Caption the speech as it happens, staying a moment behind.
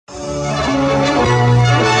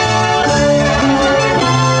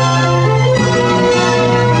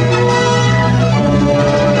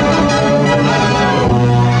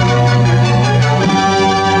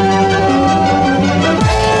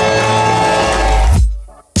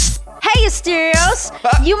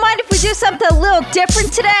Serios? You mind if we do something a little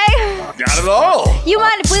different today? Not at all. You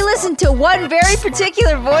mind if we listen to one very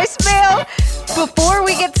particular voicemail before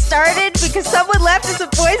we get started? Because someone left us a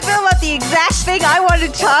voicemail about the exact thing I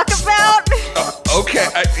wanted to talk about? Okay.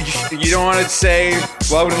 You don't want to say,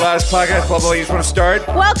 welcome to the loudest podcast, blah, blah, you just want to start?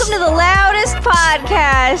 Welcome to the loudest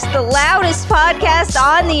podcast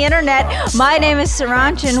on the internet. My name is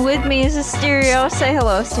Saranch, and with me is Stereo. Say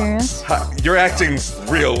hello, Stereo. You're acting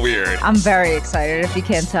real weird. I'm very excited, if you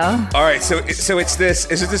can't tell. All right, so it's this.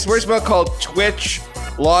 Is it this voicemail called Twitch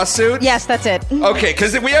lawsuit? Yes, that's it. Okay,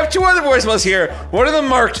 because we have two other voicemails here. One of them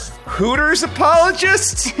marked Hooters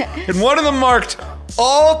apologists, and one of them marked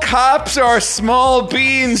all cops are small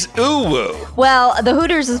beans, ooh-woo. Well, the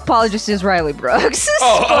Hooters apologist is Riley Brooks.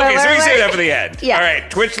 Oh, okay, so we say that for the end. Yeah. All right,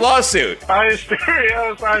 Twitch lawsuit. Hi,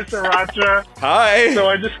 Stereos. Hi, Sriracha. Hi. So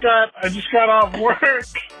I just got off work,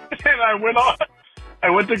 and I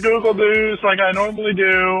went to Google News like I normally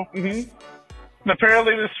do. Mm-hmm. And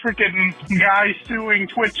apparently this freaking guy suing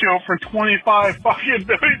Twitcho for $25 fucking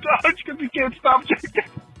million because he can't stop jerking.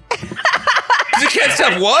 You can't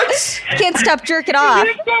stop what? Can't stop jerking off.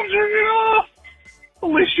 He can't stop jerking off.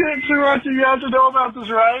 Holy shit, Sriracha, you have to know about this,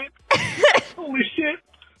 right? Holy shit.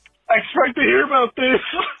 I expect to hear about this.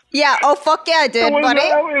 Yeah, oh fuck yeah I did, buddy.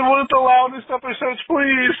 It was the loudest episodes,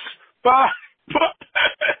 please. Bye.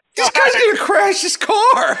 This guy's gonna crash his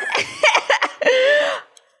car.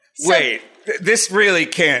 Wait, this really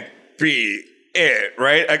can't be it,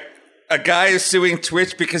 right? A guy is suing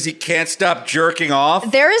Twitch because he can't stop jerking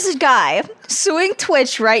off? There is a guy suing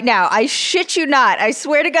Twitch right now. I shit you not. I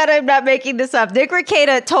swear to God I'm not making this up. Nick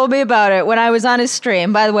Ricada told me about it when I was on his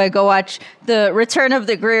stream. By the way, go watch the Return of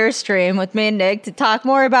the Greer stream with me and Nick to talk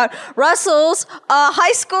more about Russell's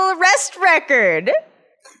high school arrest record.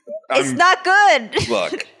 It's not good.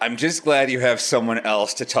 Look, I'm just glad you have someone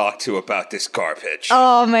else to talk to about this garbage.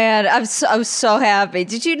 Oh man, I'm so happy.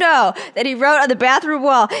 Did you know that he wrote on the bathroom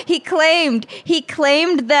wall? He claimed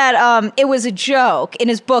that it was a joke. In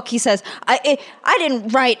his book, he says, I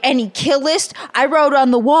didn't write any kill list. I wrote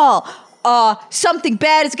on the wall, something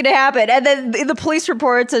bad is going to happen. And then the police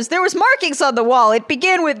report says there was markings on the wall. It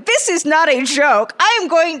began with, "This is not a joke. I am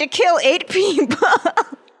going to kill 8 people."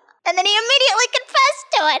 And then he immediately confessed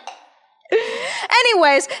to it.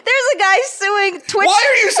 Anyways, there's a guy suing Twitch. Why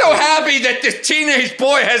are you so happy that this teenage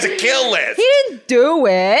boy has a kill list? He didn't do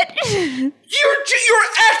it. You're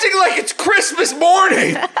acting like it's Christmas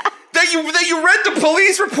morning. that you read the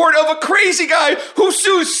police report of a crazy guy who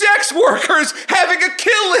sues sex workers having a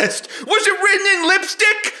kill list. Was it written in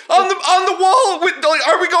lipstick on the wall?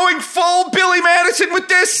 Are we going full Billy Madison with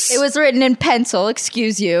this? It was written in pencil.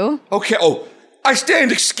 Excuse you. Okay. Oh, I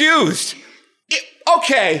stand excused.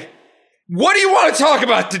 Okay. What do you want to talk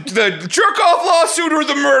about? The jerk-off lawsuit or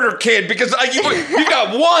the murder kid? Because you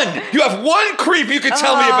got one. You have one creep you could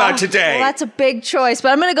tell me about today. Well, that's a big choice,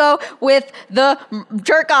 but I'm going to go with the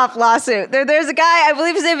jerk-off lawsuit. There's a guy, I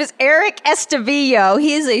believe his name is Eric Estevillo.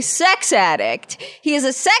 He is a sex addict.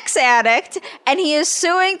 And he is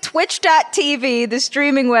suing Twitch.tv, the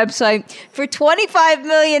streaming website, for $25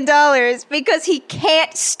 million because he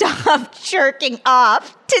can't stop jerking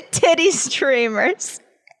off to titty streamers.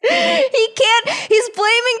 He can't. He's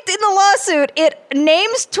blaming in the lawsuit. It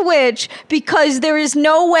names Twitch because there is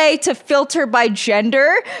no way to filter by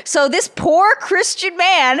gender. So this poor Christian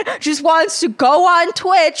man just wants to go on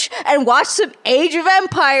Twitch and watch some Age of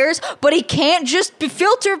Empires, but he can't just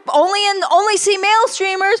filter only see male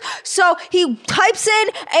streamers. So he types in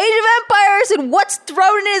Age of Empires and what's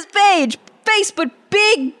thrown in his face but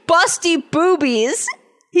big busty boobies.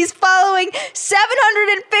 He's following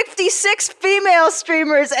 756 female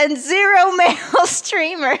streamers and 0 male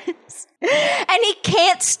streamers. And he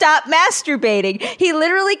can't stop masturbating. He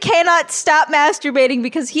literally cannot stop masturbating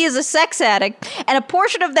because he is a sex addict. And a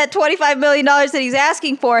portion of that $25 million that he's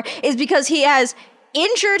asking for is because he has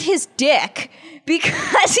injured his dick.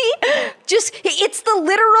 Because it's the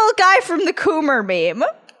literal guy from the Coomer meme.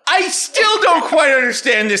 I still don't quite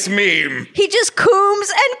understand this meme. He just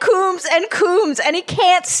cooms and cooms and cooms, and he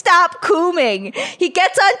can't stop cooming. He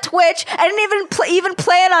gets on Twitch and didn't even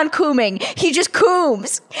plan on cooming. He just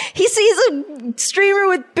cooms. He sees a streamer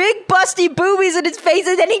with big busty boobies in his face,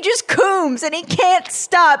 and then he just cooms, and he can't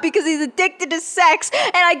stop because he's addicted to sex,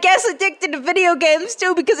 and I guess addicted to video games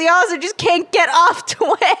too because he also just can't get off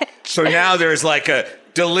Twitch. So now there's like a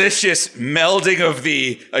delicious melding of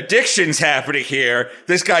the addictions happening here.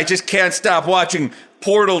 This guy just can't stop watching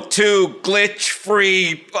Portal 2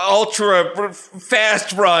 glitch-free,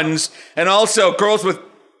 ultra-fast runs, and also girls with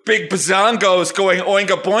big bazongos going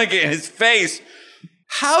oinga boinga in his face.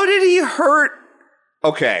 How did he hurt?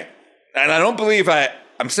 Okay, and I don't believe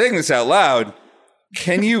I'm saying this out loud.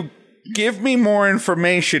 Can you give me more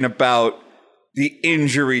information about the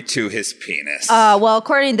injury to his penis? Well,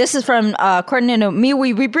 according to me,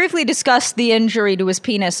 we briefly discussed the injury to his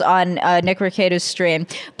penis on Nick Riccato's stream,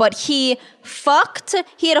 but he had a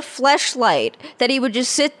fleshlight that he would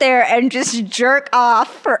just sit there and just jerk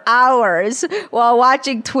off for hours while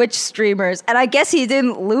watching Twitch streamers. And I guess he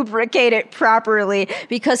didn't lubricate it properly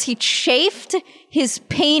because he chafed his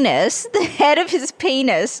penis, the head of his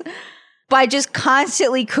penis, by just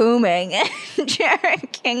constantly cooming and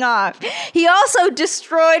jerking off. He also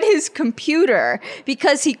destroyed his computer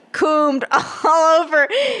because he coomed all over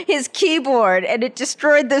his keyboard, and it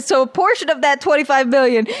destroyed this. So a portion of that $25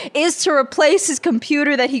 million is to replace his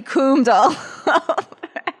computer that he coomed all over.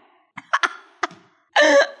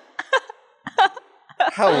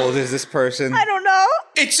 How old is this person? I don't know.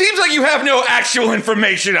 It seems like you have no actual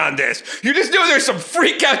information on this. You just know there's some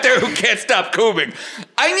freak out there who can't stop cooming.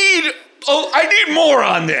 I need more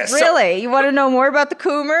on this. Really? You want to know more about the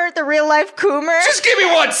Coomer? The real life Coomer? Just give me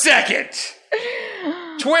 1 second.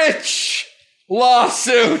 Twitch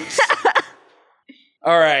lawsuit.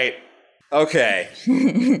 All right. Okay.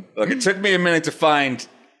 Look, it took me a minute to find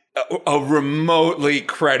a remotely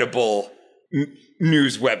credible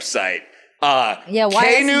news website.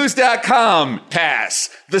 Knews.com, pass.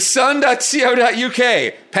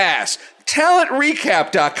 TheSun.co.uk, pass.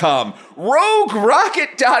 TalentRecap.com,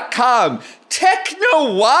 RogueRocket.com,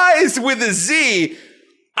 TechnoWise with a Z.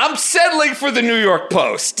 I'm settling for the New York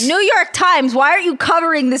Post. New York Times, why aren't you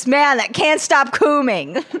covering this man that can't stop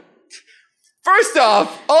cooming? First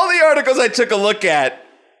off, all the articles I took a look at,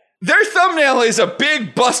 their thumbnail is a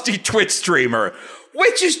big busty Twitch streamer,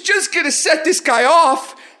 which is just going to set this guy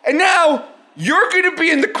off. And now you're going to be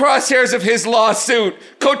in the crosshairs of his lawsuit.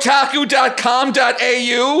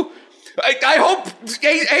 Kotaku.com.au. I hope,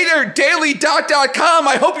 daily.com,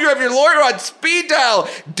 I hope you have your lawyer on speed dial.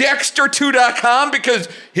 Dexter2.com, because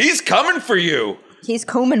he's coming for you. He's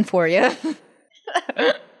coming for you.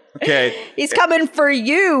 Okay. He's coming for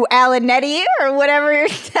you, Alanetti, or whatever.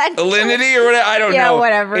 Alinity or whatever, I don't know. Yeah,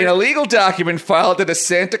 whatever. In a legal document filed at a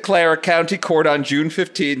Santa Clara County court on June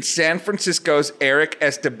 15, San Francisco's Eric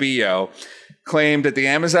Estebillo claimed that the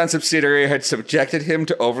Amazon subsidiary had subjected him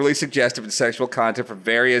to overly suggestive and sexual content from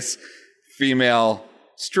various female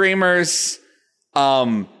streamers.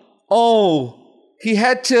 He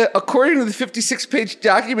had to, according to the 56-page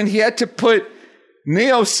document, he had to put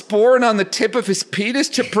Neosporin on the tip of his penis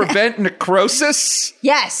to prevent necrosis?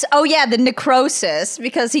 Yes. Oh, yeah, the necrosis,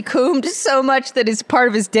 because he coomed so much that his part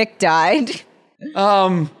of his dick died.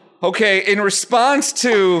 Okay, in response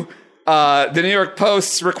to the New York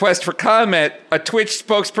Post's request for comment, a Twitch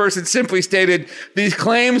spokesperson simply stated, "These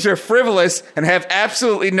claims are frivolous and have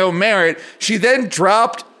absolutely no merit." She then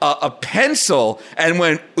dropped a pencil and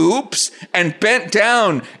went, "Oops," and bent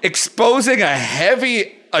down, exposing a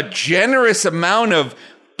generous amount of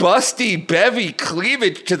busty bevy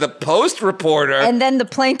cleavage to the Post reporter. And then the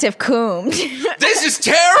plaintiff coomed. This is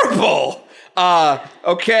terrible.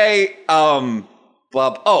 Okay. All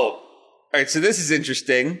right. So this is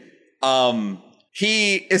interesting.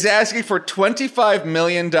 He is asking for $25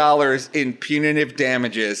 million in punitive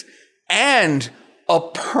damages and a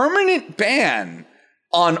permanent ban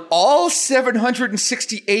on all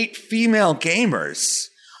 768 female gamers.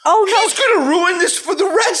 Oh, no. He's going to ruin this for the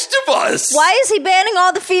rest of us. Why is he banning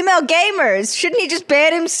all the female gamers? Shouldn't he just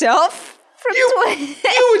ban himself from Twitch?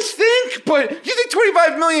 You would think, but you think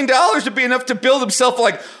 $25 million would be enough to build himself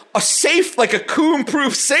like a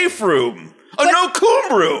coom-proof safe room.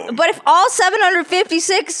 No-coom room. But if all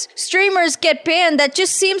 756 streamers get banned, that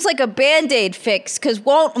just seems like a Band-Aid fix, because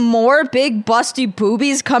won't more big busty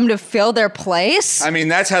boobies come to fill their place? I mean,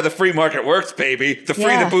 that's how the free market works, baby. The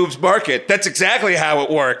free the boobs market. That's exactly how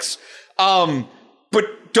it works.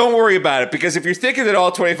 But don't worry about it, because if you're thinking that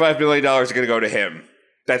all $25 million are going to go to him,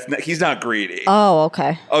 he's not greedy. Oh,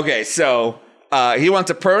 okay. Okay, so he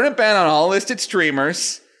wants a permanent ban on all listed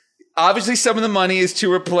streamers. Obviously, some of the money is to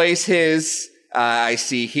replace his, I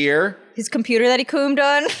see here. His computer that he coomed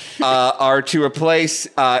on? Are to replace,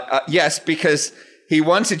 yes, because he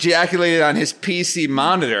once ejaculated on his PC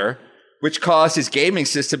monitor, which caused his gaming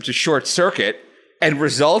system to short circuit and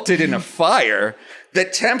resulted in a fire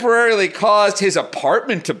that temporarily caused his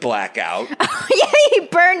apartment to black out. Oh, yeah, he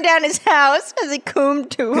burned down his house because he coomed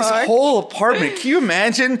too hard. His whole apartment. Can you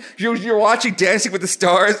imagine? You're watching Dancing with the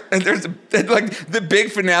Stars, and there's the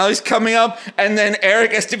big finale's coming up, and then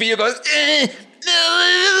Eric Estebillo goes,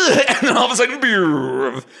 and then all of a sudden,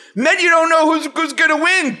 and then you don't know who's going to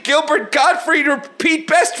win, Gilbert Gottfried or Pete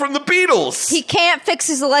Best from the Beatles. He can't fix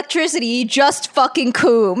his electricity. He just fucking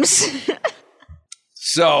cooms.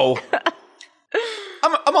 So,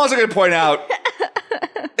 I'm also going to point out,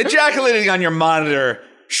 ejaculating on your monitor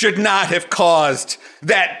should not have caused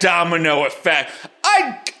that domino effect.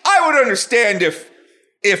 I would understand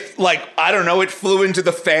if like, I don't know, it flew into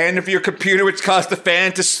the fan of your computer, which caused the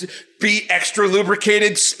fan to be extra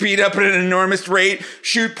lubricated, speed up at an enormous rate,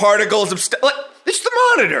 shoot particles of stuff. Like, it's the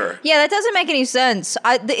monitor. Yeah, that doesn't make any sense.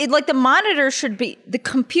 The monitor should be, the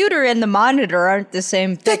computer and the monitor aren't the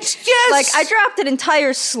same thing. Yes. Like, I dropped an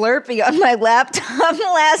entire Slurpee on my laptop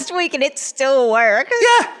last week and it still works.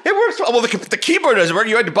 Yeah, it works. Well, the keyboard doesn't work.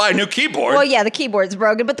 You had to buy a new keyboard. Well, yeah, the keyboard's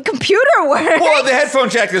broken, but the computer works. Well, the headphone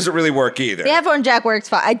jack doesn't really work either. The headphone jack works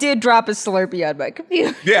fine. I did drop a Slurpee on my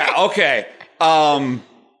computer. Yeah, okay.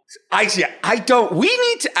 Here's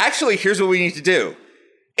what we need to do.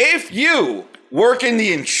 If you work in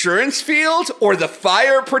the insurance field or the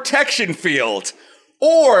fire protection field,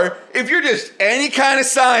 or if you're just any kind of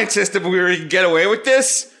scientist that we can get away with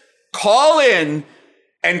this, call in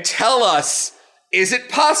and tell us, is it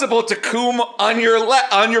possible to coom on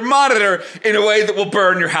your monitor in a way that will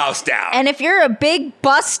burn your house down? And if you're a big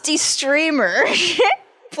busty streamer,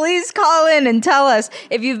 please call in and tell us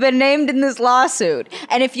if you've been named in this lawsuit.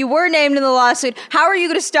 And if you were named in the lawsuit, how are you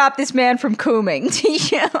going to stop this man from cooming?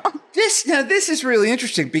 This is really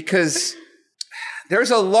interesting because there's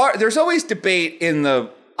always debate in the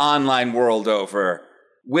online world over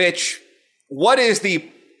what is the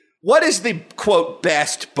quote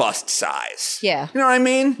best bust size. Yeah. You know what I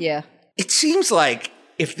mean? Yeah. It seems like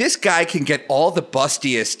if this guy can get all the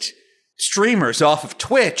bustiest streamers off of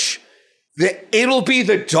Twitch, it'll be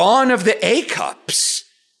the dawn of the A cups.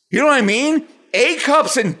 You know what I mean? A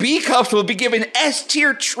cups and B cups will be given S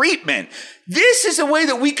tier treatment. This is a way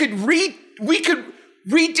that we could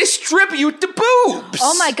redistribute the boobs.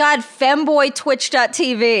 Oh my God,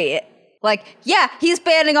 femboytwitch.tv. Like, yeah, he's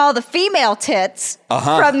banning all the female tits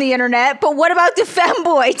from the internet, but what about the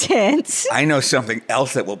femboy tits? I know something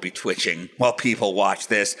else that will be twitching while people watch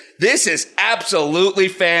this. This is absolutely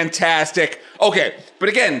fantastic. Okay, but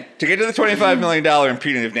again, to get to the $25 million in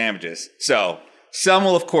punitive damages, so some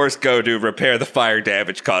will, of course, go to repair the fire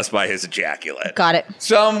damage caused by his ejaculate. Got it.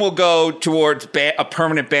 Some will go towards a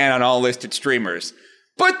permanent ban on all listed streamers.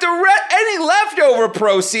 But any leftover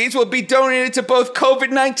proceeds will be donated to both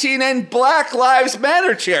COVID-19 and Black Lives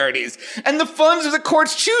Matter charities, and the funds of the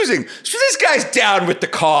court's choosing. So this guy's down with the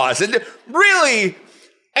cause. And really,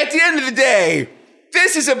 at the end of the day,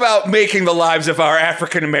 this is about making the lives of our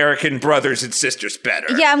African-American brothers and sisters better.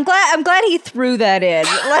 Yeah, I'm glad he threw that in.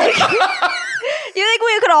 Like, you think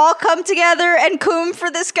we could all come together and coom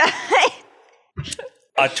for this guy?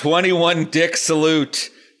 A 21 dick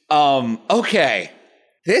salute. Okay.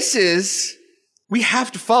 We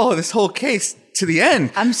have to follow this whole case to the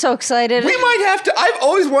end. I'm so excited. We might have to, I've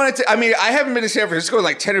always wanted to, I haven't been to San Francisco in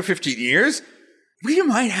like 10 or 15 years. We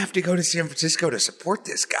might have to go to San Francisco to support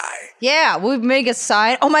this guy. Yeah, we'll make a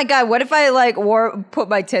sign. Oh my God, what if I put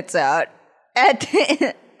my tits out?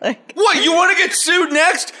 What, you want to get sued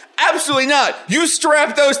next? Absolutely not. You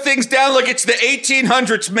strap those things down like it's the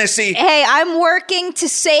 1800s, Missy. Hey, I'm working to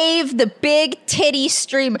save the big titty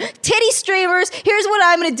streamer. Titty streamers, here's what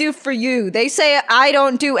I'm going to do for you. They say I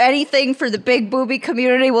don't do anything for the big booby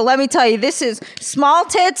community. Well, let me tell you, this is small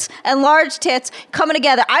tits and large tits coming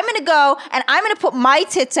together. I'm going to go and I'm going to put my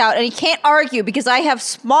tits out, and you can't argue because I have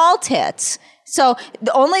small tits. So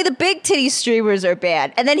only the big titty streamers are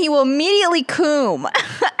bad. And then he will immediately coom.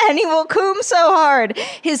 And he will coom so hard,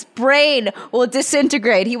 his brain will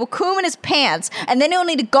disintegrate. He will coom in his pants. And then he'll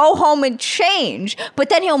need to go home and change. But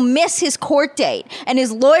then he'll miss his court date. And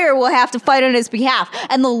his lawyer will have to fight on his behalf.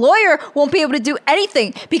 And the lawyer won't be able to do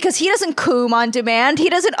anything because he doesn't coom on demand. He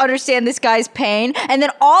doesn't understand this guy's pain. And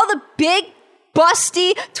then all the big,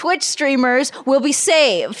 busty Twitch streamers will be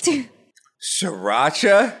saved.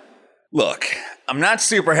 Sriracha? Look, I'm not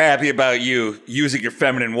super happy about you using your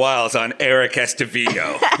feminine wiles on Eric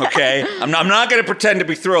Estevillo, okay? I'm not going to pretend to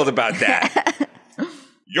be thrilled about that.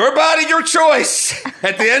 Your body, your choice.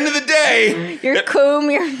 At the end of the day...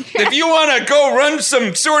 If you want to go run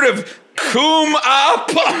some sort of coom up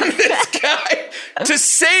on this guy to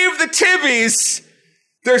save the tibbies...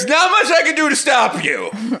 There's not much I can do to stop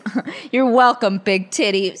you. You're welcome, big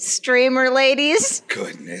titty streamer ladies.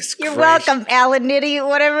 Goodness You're gracious. welcome, Alan Nitty,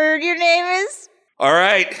 whatever your name is. All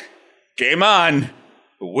right, game on.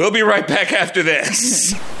 We'll be right back after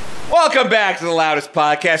this. Welcome back to the Loudest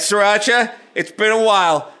Podcast. Sriracha, it's been a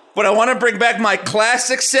while, but I want to bring back my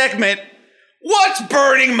classic segment What's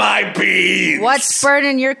burning my beans? What's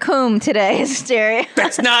burning your coom today, Hysteria?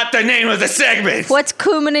 That's not the name of the segment. What's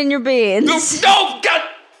cooming in your beans? No, God.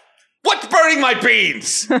 What's burning my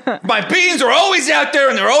beans? My beans are always out there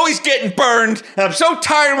and they're always getting burned. And I'm so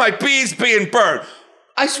tired of my beans being burned.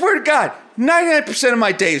 I swear to God, 99% of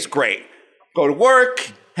my day is great. Go to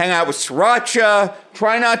work, hang out with Sriracha,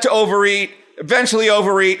 try not to overeat, eventually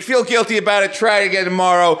overeat, feel guilty about it, try it again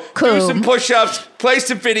tomorrow, Cool. do some push-ups, play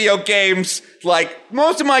some video games. Like,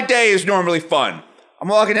 most of my day is normally fun. I'm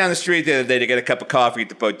walking down the street the other day to get a cup of coffee at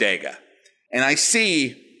the bodega. And I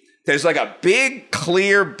see there's like a big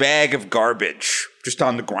clear bag of garbage just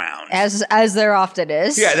on the ground. As there often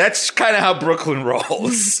is. Yeah, that's kind of how Brooklyn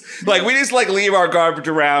rolls. Like, we just like leave our garbage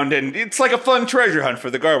around and it's like a fun treasure hunt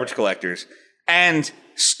for the garbage collectors. And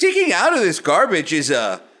sticking out of this garbage is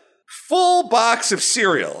a full box of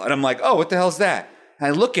cereal. And I'm like, oh, what the hell's that? And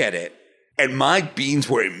I look at it and my beans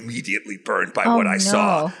were immediately burned by what I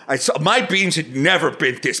saw. My beans had never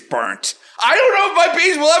been this burnt. I don't know if my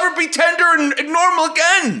beans will ever be tender and normal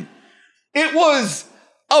again. It was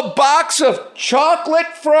a box of chocolate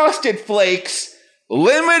Frosted Flakes,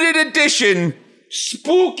 limited edition,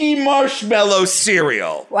 spooky marshmallow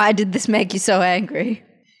cereal. Why did this make you so angry?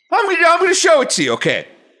 I'm going to show it to you, okay?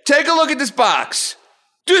 Take a look at this box.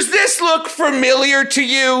 Does this look familiar to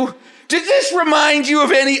you? Does this remind you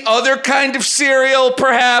of any other kind of cereal,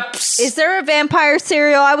 perhaps? Is there a vampire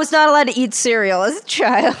cereal? I was not allowed to eat cereal as a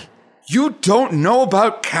child. You don't know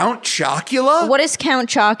about Count Chocula? What is Count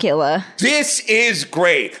Chocula? This is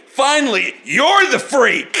great. Finally, you're the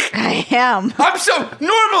freak. I am.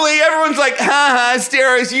 Normally everyone's like, ha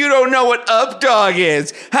Steris, you don't know what Updog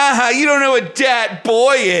is. Ha, you don't know what Dat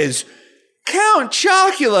Boy is. Count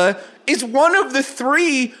Chocula is one of the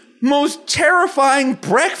 3 most terrifying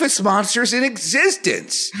breakfast monsters in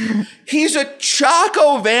existence. He's a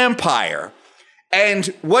Choco vampire. And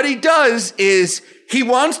what he does is he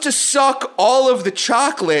wants to suck all of the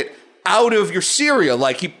chocolate out of your cereal.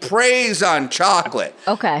 Like, he preys on chocolate.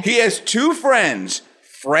 Okay. He has 2 friends,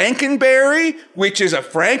 Frankenberry, which is a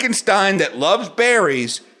Frankenstein that loves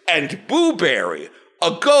berries, and Boo Berry,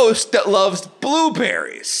 a ghost that loves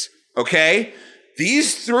blueberries. Okay?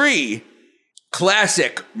 These 3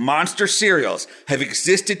 classic monster cereals have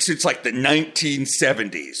existed since like the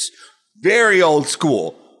 1970s. Very old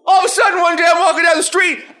school. All of a sudden, one day I'm walking down the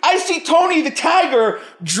street, I see Tony the Tiger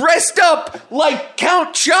dressed up like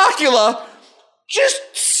Count Chocula, just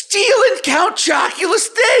stealing Count Chocula's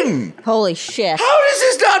thing. Holy shit. How does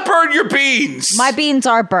this not burn your beans? My beans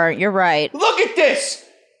are burnt, you're right. Look at this.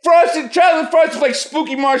 Chocolate frosted like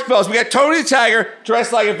spooky marshmallows. We got Tony the Tiger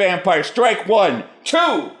dressed like a vampire. Strike 1.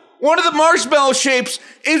 2. One of the marshmallow shapes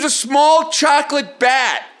is a small chocolate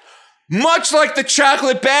bat. Much like the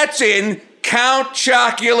chocolate bats in Count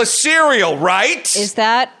Chocula cereal, right? Is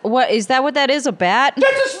that what that is, a bat?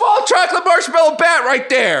 That's a small chocolate marshmallow bat right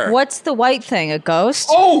there. What's the white thing, a ghost?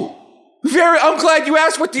 Oh, I'm glad you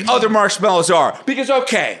asked what the other marshmallows are. Because,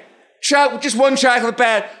 okay, just one chocolate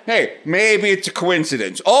bat. Hey, maybe it's a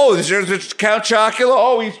coincidence. Oh, there's Count Chocula.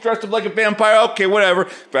 Oh, he's dressed up like a vampire. Okay, whatever.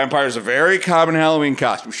 Vampire's a very common Halloween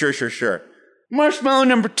costume. Sure. Marshmallow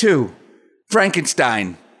number 2,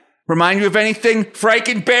 Frankenstein. Remind you of anything?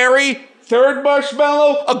 Frankenberry? 3rd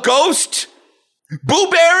marshmallow? A ghost?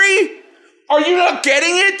 Blueberry? Are you not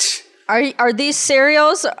getting it? Are these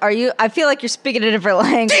cereals? I feel like you're speaking a different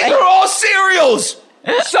language. These are all cereals!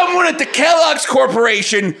 Someone at the Kellogg's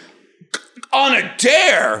Corporation on a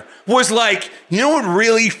dare was like, you know what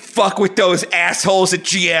really fuck with those assholes at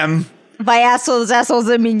GM? By assholes,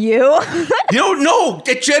 I mean you. No,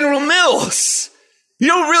 at General Mills. You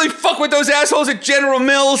don't really fuck with those assholes at General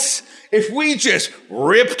Mills. If we just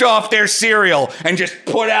ripped off their cereal and just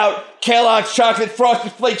put out Kellogg's Chocolate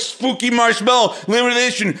Frosted Flakes Spooky Marshmallow Limited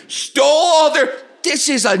Edition, stole all their... This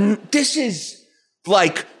is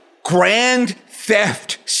like grand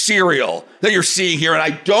theft cereal that you're seeing here,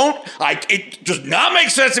 and it does not make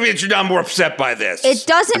sense to me that you're not more upset by this. It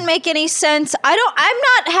doesn't make any sense. I'm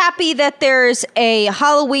not happy that there's a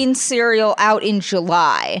Halloween cereal out in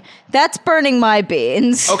July. That's burning my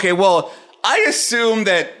beans. Okay, well, I assume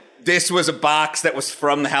that this was a box that was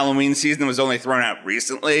from the Halloween season that was only thrown out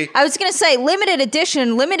recently. I was going to say limited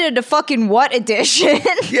edition, limited to fucking what edition?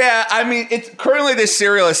 Yeah, I mean, currently this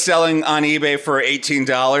cereal is selling on eBay for $18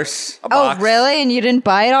 a box. Oh, really? And you didn't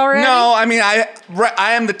buy it already? No, I mean, I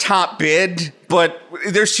am the top bid, but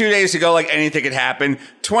there's 2 days to go, like anything could happen.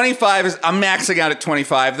 I'm maxing out at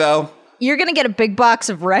 25 though. You're going to get a big box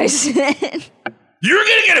of rice in. You're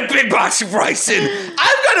going to get a big box of rice in.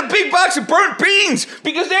 I've got a big box of burnt beans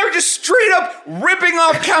because they were just straight up ripping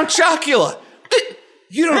off Count Chocula.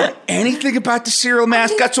 You don't know anything about the cereal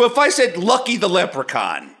mascot. So if I said Lucky the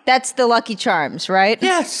Leprechaun. That's the Lucky Charms, right?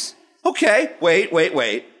 Yes. Okay. Wait.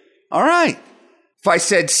 All right. If I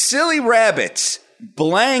said Silly Rabbits,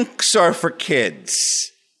 blanks are for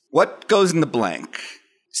kids. What goes in the blank?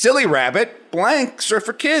 Silly Rabbit, blanks are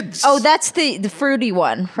for kids. Oh, that's the fruity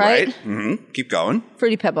one, right? Mm-hmm. Keep going.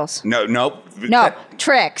 Fruity Pebbles. No.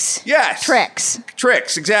 Tricks. Yes.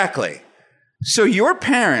 Tricks, exactly. So your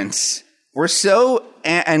parents were so,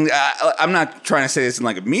 and I'm not trying to say this in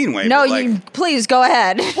like a mean way. No, but like, please go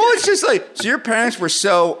ahead. Well, it's just like, so your parents were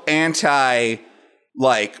so anti,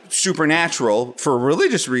 like, supernatural for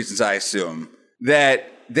religious reasons, I assume, that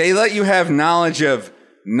they let you have knowledge of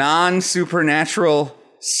non-supernatural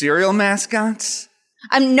cereal mascots?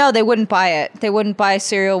 No, they wouldn't buy it. They wouldn't buy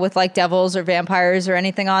cereal with like devils or vampires or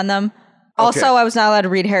anything on them. Also, I was not allowed to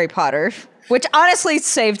read Harry Potter, which honestly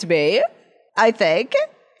saved me, I think,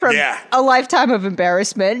 from a lifetime of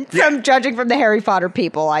embarrassment from judging from the Harry Potter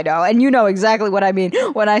people I know. And you know exactly what I mean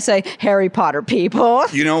when I say Harry Potter people.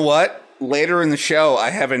 You know what? Later in the show,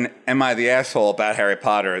 I have an Am I the Asshole about Harry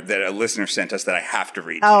Potter that a listener sent us that I have to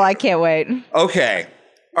read. Oh, I can't wait. Okay.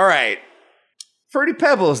 All right. Fruity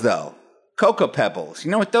Pebbles, though. Cocoa Pebbles.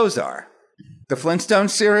 You know what those are? The Flintstone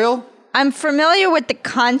cereal? I'm familiar with the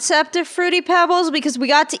concept of Fruity Pebbles because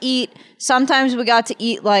sometimes we got to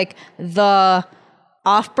eat like the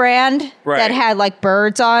off-brand that had like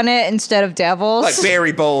birds on it instead of devils. Like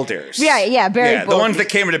berry boulders. Yeah, berry boulders. The ones that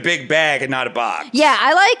came in a big bag and not a box. Yeah,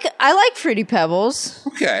 I like Fruity Pebbles.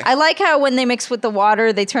 Okay. I like how when they mix with the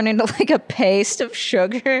water, they turn into like a paste of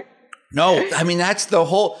sugar. No, I mean, that's the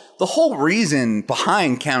whole reason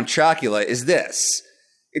behind Count Chocula is this.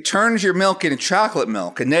 It turns your milk into chocolate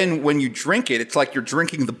milk, and then when you drink it, it's like you're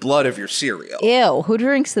drinking the blood of your cereal. Ew, who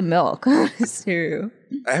drinks the milk? Cereal.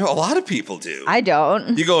 A lot of people do. I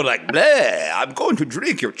don't. You go like, bleh, I'm going to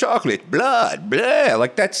drink your chocolate blood, bleh.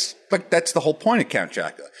 Like that's the whole point of Count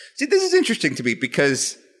Chocula. See, this is interesting to me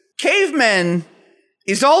because cavemen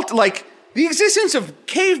is all like, the existence of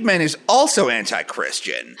cavemen is also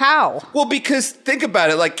anti-Christian. How? Well, because think about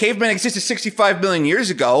it, like cavemen existed 65 million years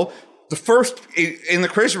ago. The first, in the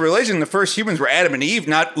Christian religion, the first humans were Adam and Eve,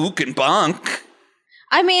 not Ook and Bonk.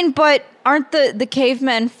 I mean, but aren't the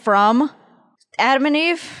cavemen from Adam and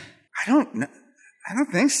Eve? I don't know. I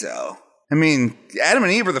don't think so. I mean, Adam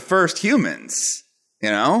and Eve are the first humans, you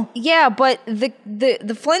know? Yeah, but the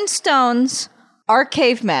Flintstones are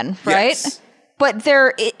cavemen, right? Yes. But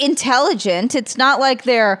they're intelligent. It's not like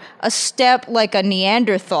they're a step like a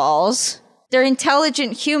Neanderthals. They're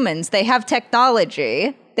intelligent humans. They have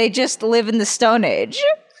technology. They just live in the Stone Age.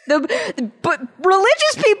 But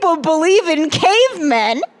religious people believe in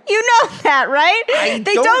cavemen. You know that, right?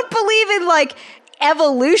 They don't believe in like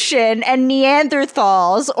evolution and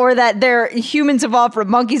Neanderthals or that they're humans evolved from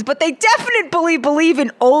monkeys, but they definitely believe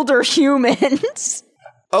in older humans.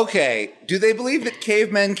 Okay, do they believe that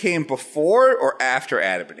cavemen came before or after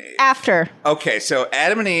Adam and Eve? After. Okay, so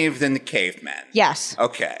Adam and Eve, then the cavemen. Yes.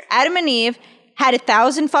 Okay. Adam and Eve had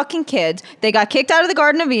 1,000 fucking kids. They got kicked out of the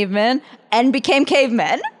Garden of Eden and became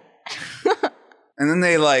cavemen. And then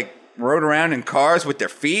they like rode around in cars with their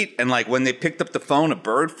feet, and like when they picked up the phone, a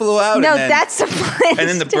bird flew out. No, and then, that's a Flintstone. And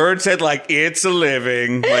then the bird said like, "It's a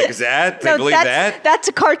living." Like, is that? They believe that? That's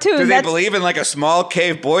a cartoon. Do they believe in like a small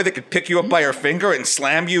cave boy that could pick you up by your finger and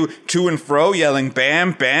slam you to and fro, yelling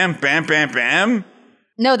 "Bam, bam, bam, bam, bam"?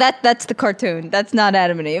 No, that's the cartoon. That's not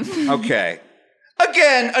Adam and Eve. Okay.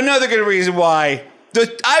 Again, another good reason why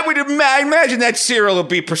I imagine that cereal will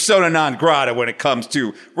be persona non grata when it comes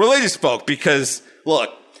to religious folk. Because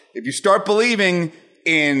look, if you start believing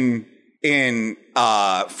in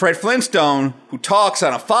Fred Flintstone, who talks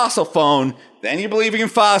on a fossil phone, then you're believing in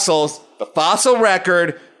fossils, the fossil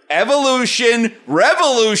record, evolution,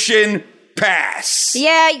 revolution, pass.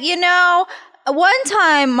 Yeah, you know, one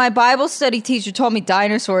time my Bible study teacher told me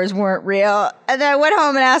dinosaurs weren't real. And then I went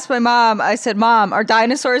home and asked my mom. I said, "Mom, are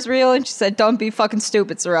dinosaurs real?" And she said, "Don't be fucking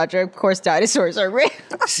stupid, Sriracha. Of course dinosaurs are real."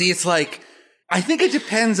 See, it's like, I think it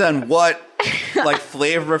depends on what like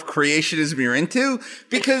flavor of creationism you're into,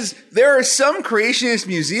 because there are some creationist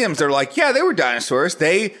museums that are like, yeah, they were dinosaurs.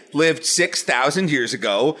 They lived 6,000 years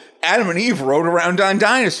ago. Adam and Eve rode around on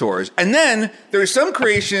dinosaurs. And then there are some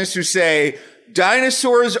creationists who say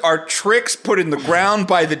dinosaurs are tricks put in the ground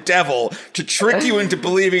by the devil to trick you into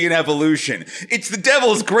believing in evolution. It's the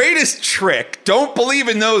devil's greatest trick. Don't believe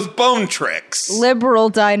in those bone tricks. Liberal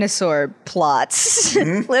dinosaur plots.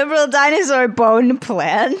 Mm-hmm. Liberal dinosaur bone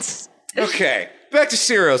plants. Okay, back to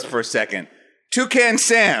cereals for a second. Toucan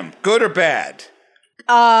Sam, good or bad?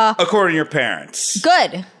 According to your parents.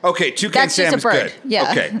 Good. Okay, Toucan That's Sam just a is bird. good.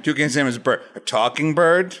 Yeah. Okay, Toucan Sam is a bird. A talking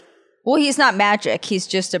bird? Well, he's not magic. He's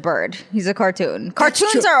just a bird. He's a cartoon.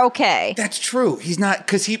 Cartoons are okay. That's true. He's not,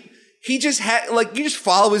 because he just had, like, you just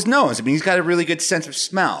follow his nose. I mean, he's got a really good sense of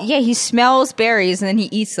smell. Yeah, he smells berries and then he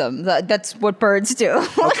eats them. That's what birds do.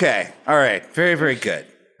 Okay. All right. Very, very good.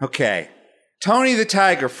 Okay. Tony the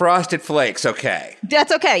Tiger, Frosted Flakes. Okay.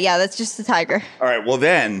 That's okay. Yeah, that's just the tiger. All right. Well,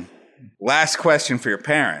 then, last question for your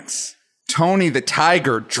parents. Tony the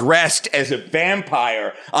Tiger dressed as a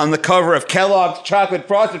vampire on the cover of Kellogg's Chocolate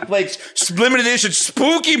Frosted Flakes limited edition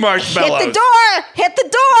spooky marshmallows. Hit the door! Hit the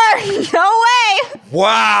door! No way!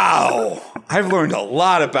 Wow. I've learned a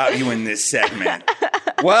lot about you in this segment.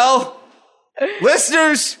 Well,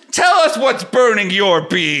 listeners, tell us what's burning your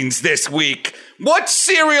beans this week. What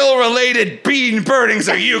cereal-related bean burnings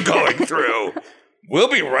are you going through? We'll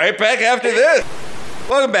be right back after this.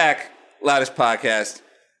 Welcome back, Loudest Podcast.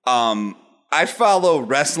 I follow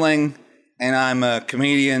wrestling, and I'm a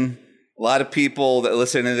comedian. A lot of people that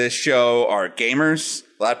listen to this show are gamers.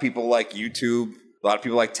 A lot of people like YouTube. A lot of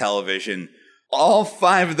people like television. All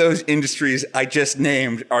 5 of those industries I just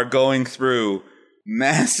named are going through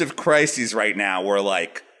massive crises right now where,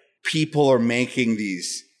 like, people are making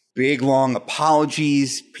these big, long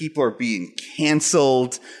apologies. People are being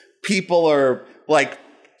canceled. People are, like,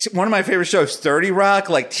 one of my favorite shows, 30 Rock,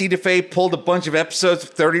 like Tina Fey pulled a bunch of episodes of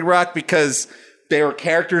 30 Rock because there were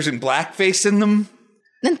characters in blackface in them.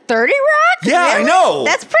 In 30 Rock? Yeah, Really? I know.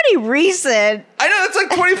 That's pretty recent. I know, that's like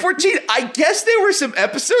 2014. I guess there were some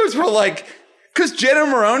episodes where, like, because Jenna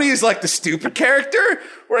Maroney is like the stupid character,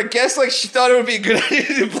 where I guess like she thought it would be a good idea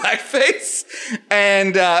to do blackface.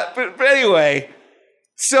 And, but anyway,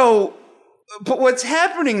 so, but what's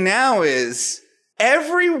happening now is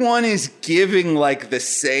everyone is giving like the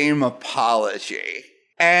same apology.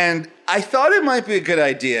 And I thought it might be a good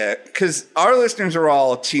idea because our listeners are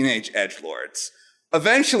all teenage edgelords.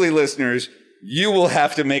 Eventually, listeners, you will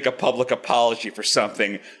have to make a public apology for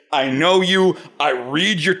something. I know you. I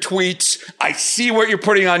read your tweets. I see what you're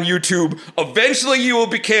putting on YouTube. Eventually, you will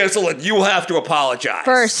be canceled and you will have to apologize.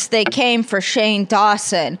 First, they came for Shane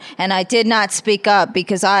Dawson, and I did not speak up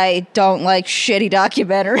because I don't like shitty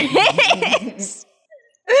documentaries.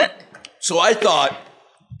 So I thought,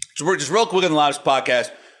 so we're just real quick on the Loudest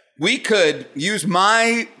Podcast, we could use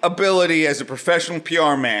my ability as a professional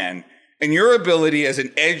PR man and your ability as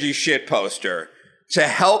an edgy shit poster to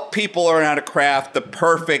help people learn how to craft the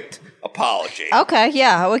perfect apology. Okay,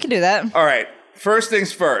 yeah, we can do that. All right, first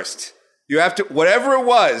things first. You have to, whatever it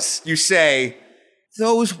was, you say,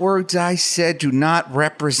 those words I said do not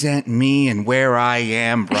represent me and where I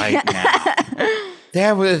am right now.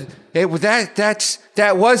 That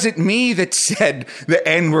wasn't me that said the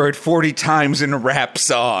N-word 40 times in a rap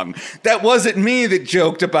song. That wasn't me that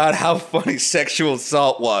joked about how funny sexual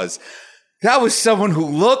assault was. That was someone who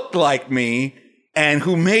looked like me and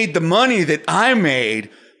who made the money that I made,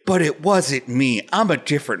 but it wasn't me. I'm a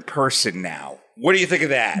different person now. What do you think of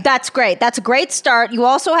that? That's great. That's a great start. You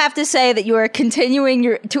also have to say that you are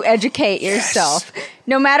continuing to educate yourself.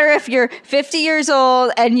 No matter if you're 50 years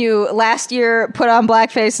old and you last year put on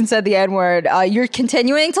blackface and said the N-word, you're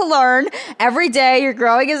continuing to learn. Every day you're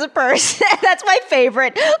growing as a person. That's my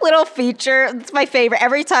favorite little feature. It's my favorite.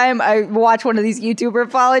 Every time I watch one of these YouTuber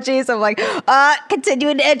apologies, I'm like,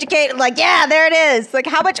 continuing to educate. I'm like, yeah, there it is. Like,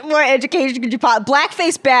 how much more education could you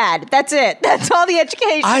blackface bad. That's it. That's all the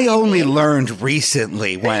education. I only learned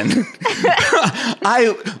recently when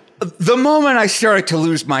the moment I started to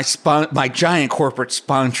lose my giant corporate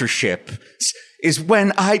sponsorship is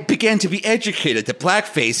when I began to be educated that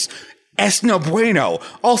blackface es no bueno.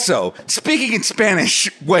 Also, speaking in Spanish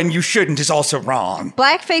when you shouldn't is also wrong.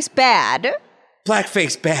 Blackface bad.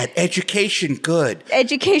 Blackface bad. Education good.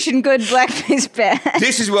 Education good. Blackface bad.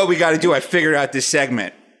 This is what we got to do. I figured out this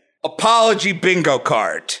segment. Apology bingo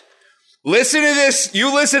card. Listen to this.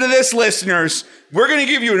 You listen to this, listeners. We're going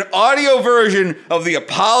to give you an audio version of the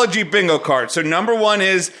apology bingo card. So number 1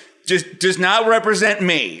 is just does not represent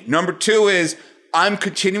me. Number 2 is I'm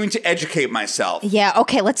continuing to educate myself. Yeah.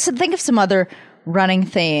 Okay. Let's think of some other running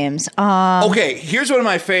themes. Okay. Here's one of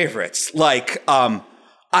my favorites. Like, I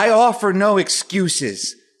offer no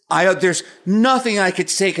excuses. There's nothing I could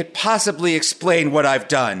say could possibly explain what I've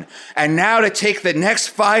done. And now to take the next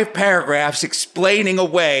 5 paragraphs explaining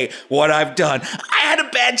away what I've done. I had a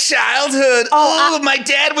bad childhood. My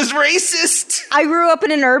dad was racist. I grew up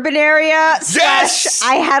in an urban area. Yes!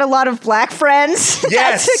 I had a lot of black friends.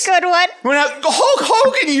 Yes. That's a good one. Hulk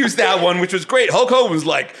Hogan used that one, which was great. Hulk Hogan was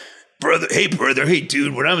like, brother, hey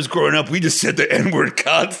dude, when I was growing up, we just said the N-word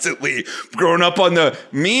constantly. Growing up on the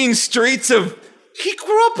mean streets of He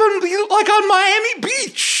grew up on Miami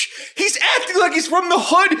Beach. He's acting like he's from the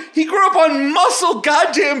hood. He grew up on Muscle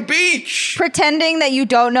goddamn Beach. Pretending that you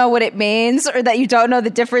don't know what it means or that you don't know the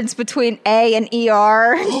difference between A and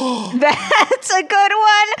ER. That's a good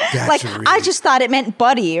one. I just thought it meant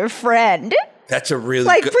buddy or friend. That's a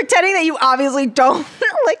really good... pretending that you obviously don't,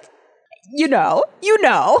 you know.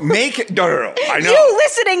 Make it... No. I know. You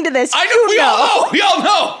listening to this, I know. We all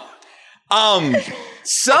know.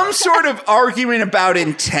 Some sort of argument about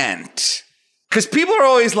intent. Because people are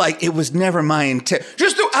always like, it was never my intent.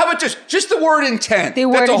 How about just the word intent?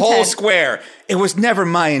 That's a whole square. It was never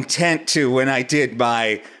my intent to when I did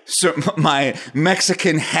my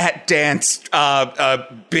Mexican hat dance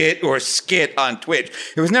bit or skit on Twitch.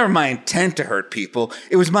 It was never my intent to hurt people.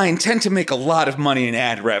 It was my intent to make a lot of money in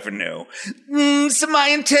ad revenue. So my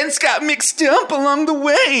intents got mixed up along the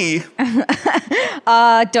way.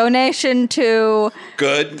 Donation to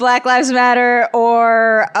Good. Black Lives Matter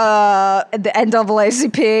or the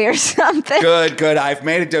NAACP or something. Good. I've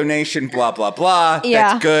made a donation, blah, blah, blah.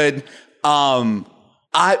 Yeah. That's good. One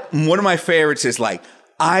of my favorites is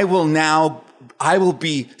I will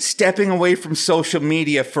be stepping away from social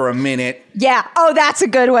media for a minute. Yeah. Oh, that's a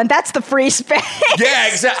good one. That's the free space. Yeah,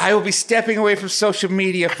 exactly. I will be stepping away from social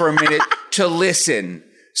media for a minute to listen.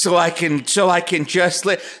 So I can just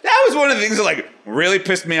That was one of the things that really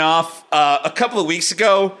pissed me off. A couple of weeks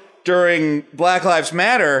ago during Black Lives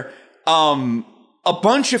Matter, a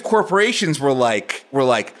bunch of corporations were like,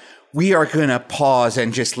 we are going to pause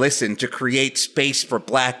and just listen to create space for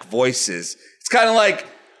black voices. It's kind of like,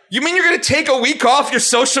 you mean you're going to take a week off your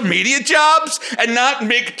social media jobs and not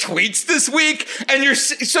make tweets this week? And you're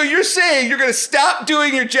saying you're going to stop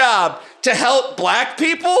doing your job to help black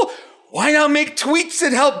people? Why not make tweets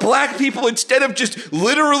that help black people instead of just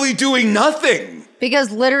literally doing nothing?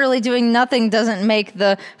 Because literally doing nothing doesn't make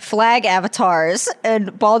the flag avatars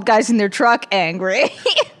and bald guys in their truck angry.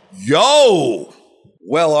 Yo!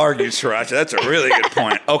 Well argued, Sriracha. That's a really good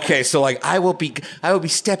point. Okay, so I will be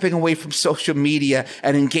stepping away from social media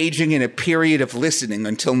and engaging in a period of listening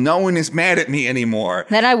until no one is mad at me anymore.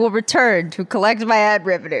 Then I will return to collect my ad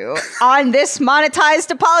revenue on this monetized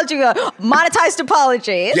apology. Monetized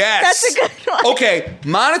apology. Yes. That's a good one. Okay,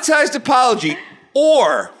 monetized apology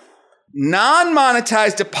or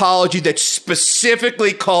non-monetized apology that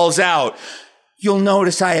specifically calls out, you'll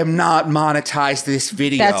notice I am not monetized this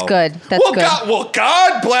video. That's good. That's good.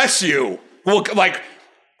 God bless you. Well,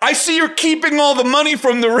 I see you're keeping all the money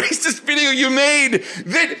from the racist video you made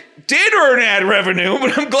that did earn ad revenue,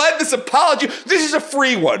 but I'm glad this apology, this is a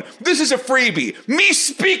free one. This is a freebie. Me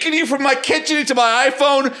speaking to you from my kitchen into my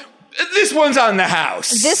iPhone, this one's on the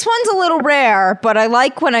house. This one's a little rare, but I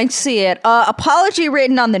like when I see it. Apology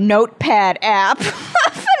written on the Notepad app of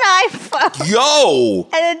an iPhone. Yo!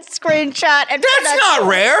 And then screenshot. And that's not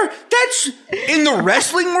rare. That's in the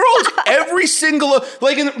wrestling world. Every single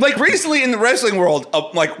recently in the wrestling world,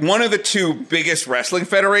 one of the two biggest wrestling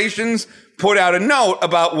federations put out a note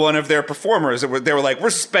about one of their performers. They were like, we're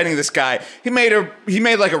suspending this guy. He made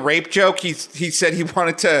a rape joke. He said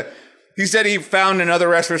he said he found another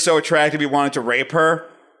wrestler so attractive he wanted to rape her.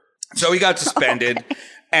 So he got suspended. Okay.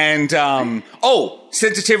 And,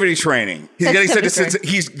 sensitivity training.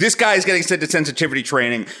 This guy is getting sent to sensitivity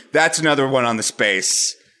training. That's another one on the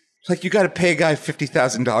space. You got to pay a guy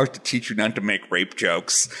 $50,000 to teach you not to make rape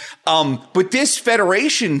jokes. But this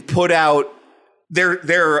federation put out their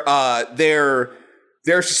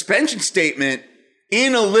suspension statement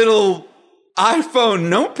in a little iPhone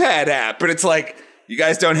notepad app. But it's you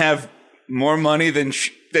guys don't have more money than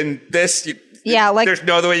this. There's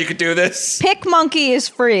no other way you could do this. PicMonkey is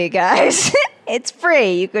free, guys. It's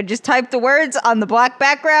free. You could just type the words on the black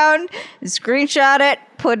background, screenshot it,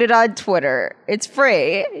 put it on Twitter. It's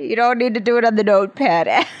free. You don't need to do it on the Notepad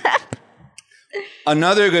app.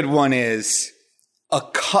 Another good one is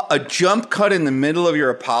a jump cut in the middle of your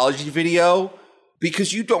apology video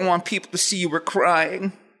because you don't want people to see you were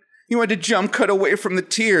crying. You had to jump cut away from the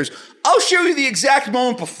tears. I'll show you the exact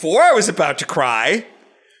moment before I was about to cry,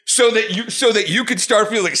 so that you could start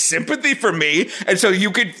feeling sympathy for me, and so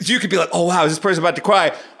you could be like, oh wow, is this person about to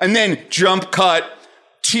cry? And then jump cut,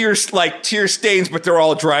 tear stains, but they're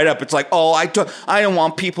all dried up. It's I don't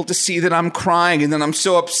want people to see that I'm crying, and then I'm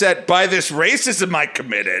so upset by this racism I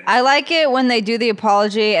committed. I like it when they do the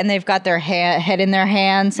apology and they've got their head in their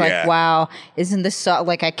hands, wow, isn't this so,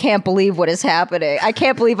 I can't believe what is happening. I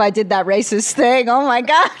can't believe I did that racist thing. Oh my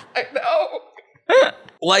God. I know.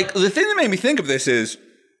 The thing that made me think of this is,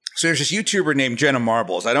 so there's this YouTuber named Jenna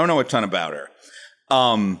Marbles. I don't know a ton about her.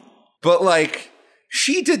 But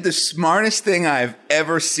she did the smartest thing I've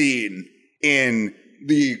ever seen in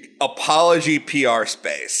apology PR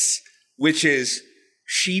space, which is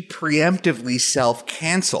she preemptively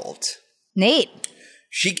self-canceled. Nate.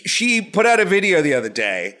 She put out a video the other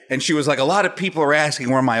day, and she was like, a lot of people are asking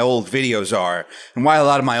where my old videos are and why a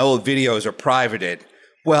lot of my old videos are privated.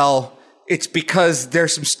 Well, it's because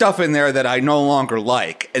there's some stuff in there that I no longer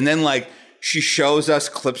like. And then, like, she shows us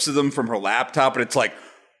clips of them from her laptop, and it's like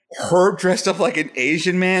her dressed up like an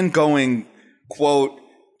Asian man going, quote,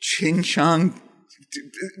 Chin Chong.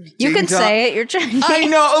 You can say it. You're Chinese. I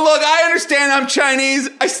know. Look, I understand I'm Chinese.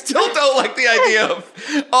 I still don't like the idea of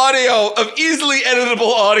easily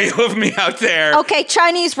editable audio of me out there. Okay,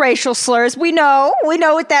 Chinese racial slurs. We know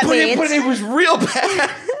what that means. But it was real bad.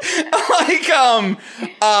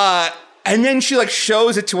 And then she like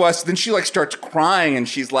shows it to us. Then she like starts crying, and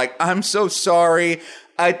she's like, "I'm so sorry.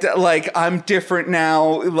 I'm different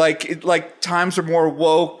now. Like times are more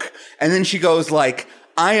woke." And then she goes like,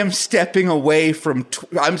 I'm stepping away from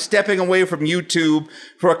YouTube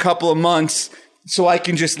for a couple of months so I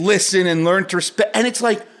can just listen and learn to respect. And it's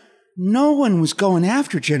like, no one was going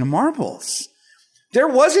after Jenna Marbles. There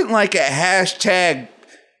wasn't like a hashtag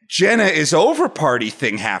Jenna is over party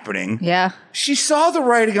thing happening. Yeah. She saw the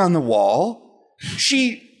writing on the wall.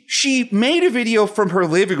 She made a video from her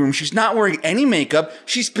living room. She's not wearing any makeup.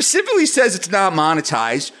 She specifically says it's not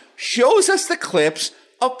monetized, shows us the clips,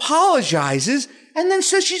 apologizes, and then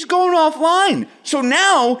says she's going offline. So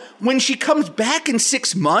now, when she comes back in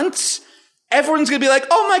 6 months, everyone's going to be like,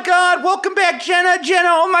 oh my God, welcome back, Jenna. Jenna,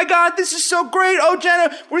 oh my God, this is so great. Oh,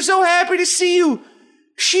 Jenna, we're so happy to see you.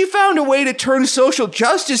 She found a way to turn social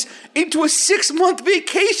justice into a 6-month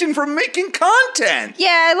vacation from making content.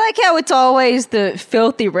 Yeah, I like how it's always the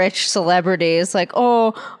filthy rich celebrities. Like,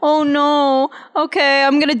 oh no. Okay,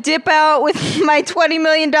 I'm going to dip out with my $20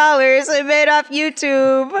 million I made off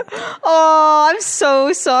YouTube. Oh, I'm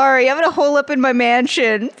so sorry. I'm going to hole up in my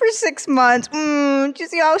mansion for 6 months. Do you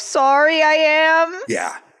see how sorry I am?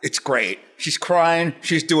 Yeah, it's great. She's crying.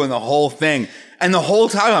 She's doing the whole thing. And the whole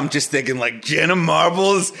time I'm just thinking, like, Jenna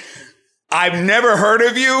Marbles, I've never heard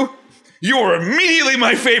of you. You are immediately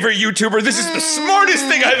my favorite YouTuber. This is the smartest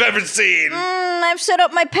thing I've ever seen. I've set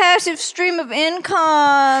up my passive stream of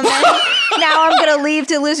income. Now I'm going to leave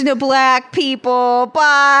to listen to black people.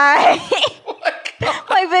 Bye.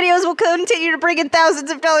 My videos will continue to bring in thousands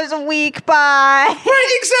of dollars a week. Bye.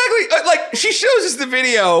 Right, exactly. Like, she shows us the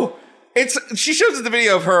video. She shows us the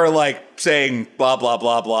video of her, like, saying blah, blah,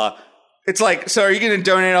 blah, blah. It's like, so are you going to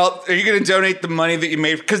donate the money that you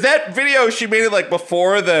made? Because that video, she made it like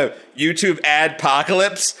before the YouTube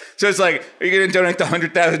adpocalypse. So it's like, are you going to donate the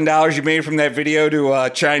 $100,000 you made from that video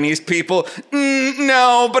to Chinese people?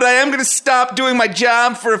 No, but I am going to stop doing my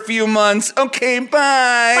job for a few months. Okay, bye.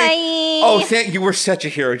 Bye. Oh, thank you. We're such a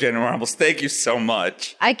hero, Jenna Marbles. Thank you so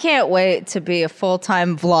much. I can't wait to be a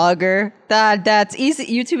full-time vlogger. That's easy.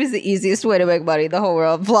 YouTube is the easiest way to make money in the whole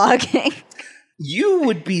world, vlogging. You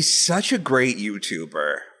would be such a great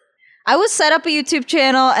YouTuber. I would set up a YouTube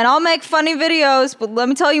channel and I'll make funny videos, but let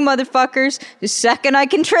me tell you, motherfuckers, the second I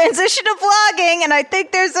can transition to vlogging, and I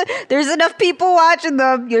think there's enough people watching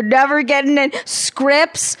them, you're never getting in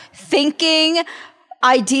scripts, thinking,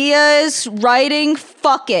 ideas, writing,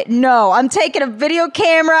 fuck it. No, I'm taking a video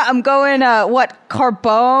camera, I'm going,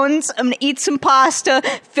 Carbones, I'm gonna eat some pasta,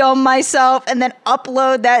 film myself, and then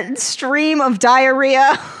upload that stream of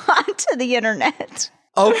diarrhea onto the internet.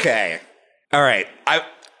 Okay. All right.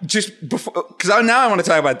 Because now I want to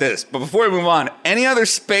talk about this, but before we move on, any other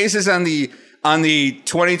spaces on the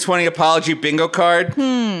 2020 apology bingo card?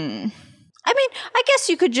 I mean, I guess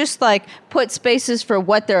you could just, like, put spaces for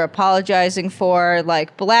what they're apologizing for,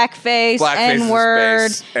 like blackface, N-word,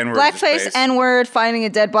 blackface, N-word, finding a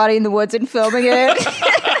dead body in the woods and filming it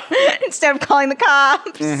instead of calling the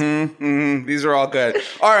cops. These are all good.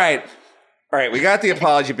 All right, we got the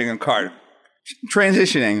apology bingo card.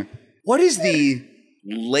 Transitioning, what is the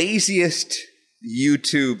laziest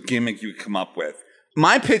YouTube gimmick you come up with?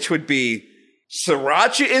 My pitch would be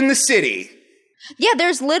Sriracha in the City. Yeah,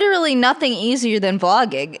 there's literally nothing easier than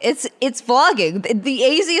vlogging. It's vlogging. The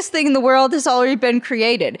easiest thing in the world has already been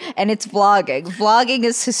created, and it's vlogging. Vlogging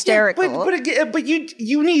is hysterical. Yeah, but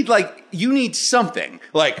you need something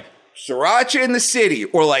like Sriracha in the City,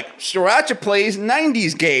 or like Sriracha plays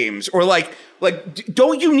 90s games, or like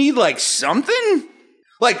don't you need like something?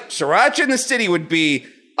 Like Sriracha in the City would be,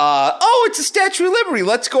 it's the Statue of Liberty.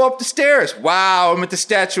 Let's go up the stairs. Wow, I'm at the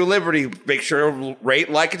Statue of Liberty. Make sure to rate,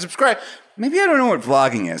 like, and subscribe. Maybe I don't know what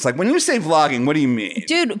vlogging is. Like, when you say vlogging, what do you mean?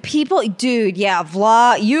 Yeah,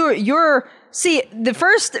 vlog. You're See, the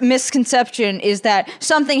first misconception is that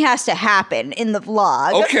something has to happen in the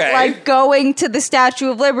vlog. Okay. Like going to the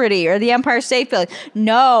Statue of Liberty or the Empire State Building.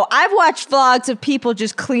 No, I've watched vlogs of people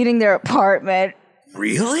just cleaning their apartment.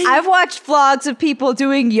 Really? I've watched vlogs of people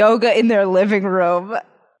doing yoga in their living room.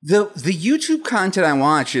 The YouTube content I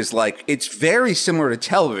watch is like, it's very similar to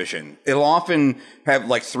television. It'll often have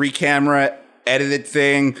like 3-camera edited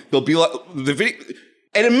thing. There'll be like the video.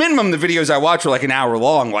 At a minimum, the videos I watch are like an hour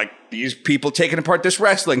long. Like these people taking apart this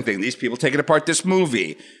wrestling thing. These people taking apart this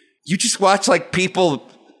movie. You just watch like people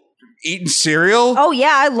eating cereal. Oh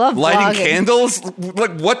yeah, I love lighting vlogging. candles.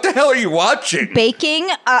 Like what the hell are you watching? Baking.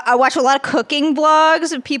 I watch a lot of cooking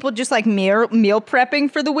vlogs of people just like meal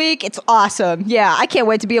prepping for the week. It's awesome. Yeah, I can't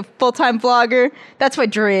wait to be a full-time vlogger. That's my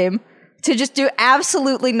dream. To just do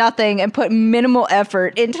absolutely nothing and put minimal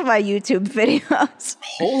effort into my YouTube videos.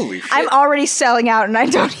 Holy shit. I'm already selling out and I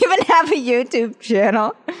don't even have a YouTube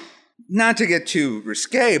channel. Not to get too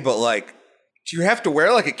risque, but like, do you have to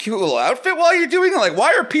wear like a cute little outfit while you're doing it? Like,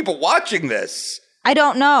 why are people watching this? I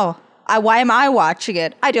don't know. Why am I watching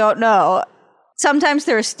it? I don't know. Sometimes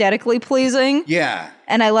they're aesthetically pleasing. Yeah.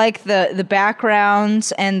 And I like the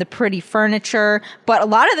backgrounds and the pretty furniture. But a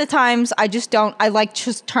lot of the times I just don't, I like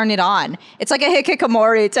just turn it on. It's like a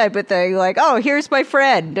hikikomori type of thing. Like, oh, here's my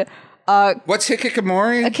friend. What's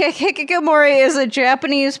hikikomori? Hikikomori is a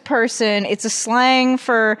Japanese person. It's a slang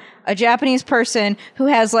for a Japanese person who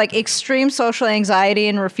has like extreme social anxiety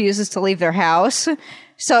and refuses to leave their house.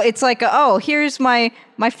 So it's like, oh, here's my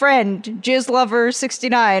friend, Jizz Lover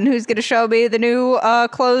 69, who's going to show me the new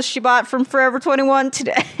clothes she bought from Forever 21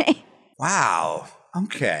 today. Wow.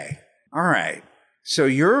 Okay. All right. So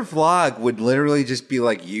your vlog would literally just be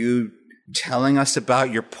like you telling us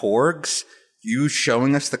about your porgs, you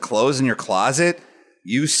showing us the clothes in your closet,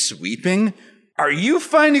 you sweeping. Are you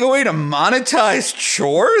finding a way to monetize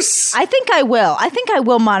chores? I think I will. I think I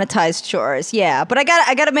will monetize chores. Yeah, but I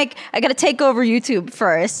gotta take over YouTube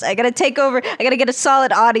first. I gotta get a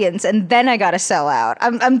solid audience, and then I gotta sell out.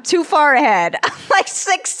 I'm too far ahead. I'm like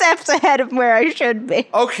 6 steps ahead of where I should be.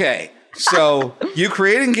 Okay, so you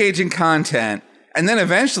create engaging content, and then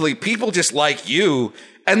eventually people just like you,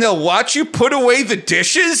 and they'll watch you put away the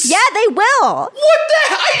dishes? Yeah, they will. What the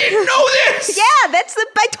hell? I didn't know this! Yeah,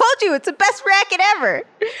 I told you, it's the best racket ever.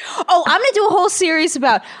 Oh, I'm gonna do a whole series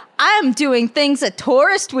about, I'm doing things a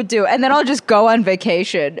tourist would do, and then I'll just go on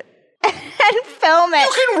vacation and film it.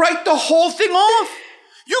 You can write the whole thing off.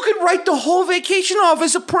 You could write the whole vacation off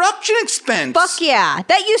as a production expense. Fuck yeah.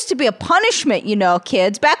 That used to be a punishment, you know,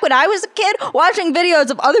 kids. Back when I was a kid, watching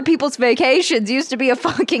videos of other people's vacations used to be a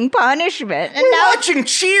fucking punishment. And We're watching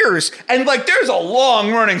Cheers, and like there's a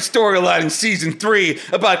long-running storyline in season 3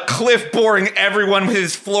 about Cliff boring everyone with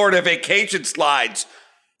his Florida vacation slides.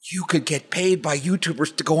 You could get paid by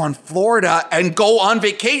YouTubers to go on Florida and go on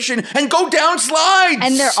vacation and go down slides.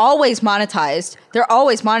 And they're always monetized.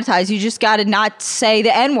 You just got to not say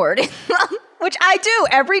the N-word, which I do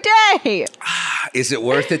every day. Is it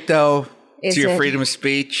worth it, though? Is to your it? freedom of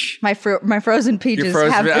speech? My frozen peaches Your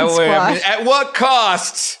have been wait a minute. squashed. At what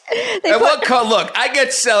cost? What cost? Look, I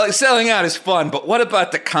get selling out is fun, but what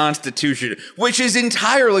about the Constitution, which is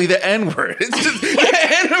entirely the N-word? It's just the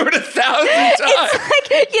N-word 1,000 times. It's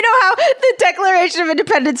like, you know how the Declaration of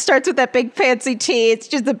Independence starts with that big fancy T? It's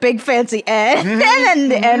just the big fancy N, and then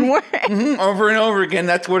the N-word. Over and over again,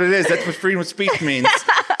 that's what it is. That's what freedom of speech means.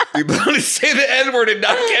 The ability to say the N-word and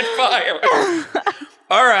not get fired.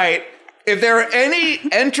 All right. If there are any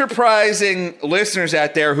enterprising listeners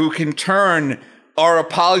out there who can turn our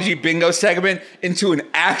apology bingo segment into an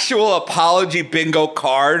actual apology bingo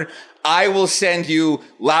card, I will send you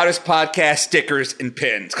Loudest Podcast stickers and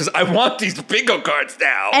pins because I want these bingo cards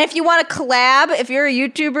now. And if you want to collab, if you're a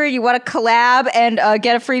YouTuber, you want to collab and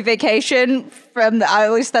get a free vacation from at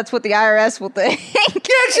least that's what the IRS will think.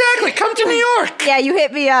 Yeah, exactly. Come to New York. Yeah, you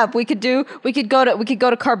hit me up. We could go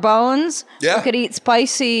to Carbone's. Yeah. We could eat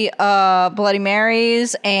spicy Bloody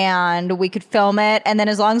Marys and we could film it. And then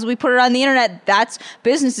as long as we put it on the internet, that's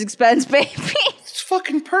business expense, baby. It's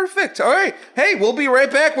fucking perfect. All right. Hey, we'll be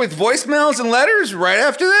right back with voicemails and letters right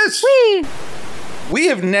after this. Whee! We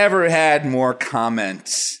have never had more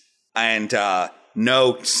comments and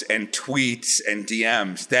notes and tweets and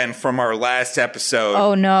DMs than from our last episode.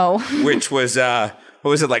 Oh, no. Which was, what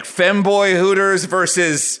was it, like Femboy Hooters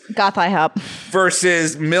versus Goth IHOP.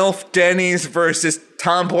 versus MILF Denny's versus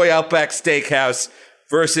Tomboy Outback Steakhouse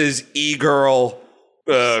versus E-Girl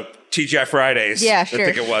TGI Fridays. Yeah, sure.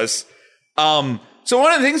 I think it was. So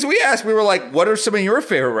one of the things we asked, we were like, what are some of your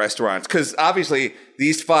favorite restaurants? Because obviously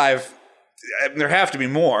these 5, there have to be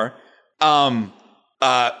more.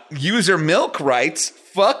 User Milk writes,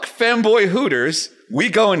 fuck femboy Hooters. We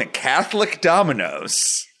going to Catholic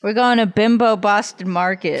Domino's. We're going to Bimbo Boston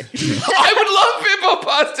Market. I would love Bimbo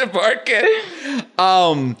Boston Market.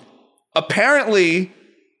 Apparently,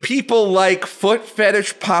 people like foot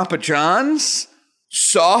fetish Papa John's,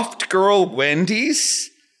 soft girl Wendy's.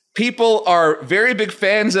 People are very big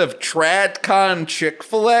fans of TradCon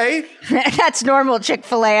Chick-fil-A. That's normal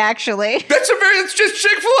Chick-fil-A, actually. It's just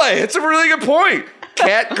Chick-fil-A. It's a really good point.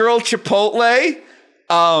 Cat girl Chipotle.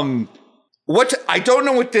 I don't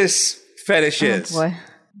know what this fetish is. Boy.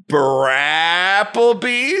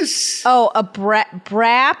 Brapplebees? Oh, a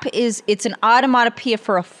brap it's an onomatopoeia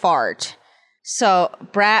for a fart. So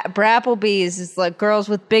Brapplebees is like girls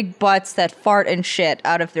with big butts that fart and shit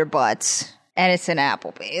out of their butts. And it's an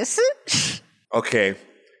Applebee's. Okay.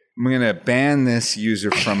 I'm going to ban this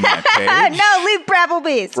user from my page. No, leave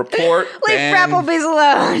Brapplebees. Report. Leave Brapplebees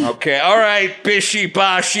alone. Okay. All right, Bishy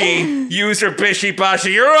Bashi. User Bishy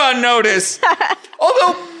Bashi. You're on notice.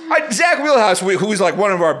 Although, Zach Wheelhouse, who's like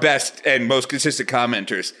one of our best and most consistent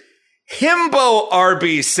commenters, Himbo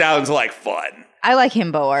Arby's sounds like fun. I like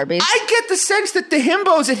Himbo Arby's. I get the sense that the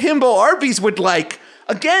Himbos at Himbo Arby's would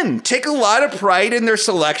again, take a lot of pride in their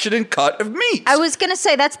selection and cut of meat. I was going to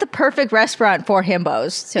say that's the perfect restaurant for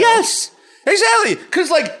Himbos, too. Yes, exactly. Because,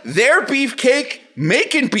 their beefcake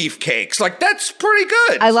making beefcakes. That's pretty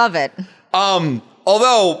good. I love it.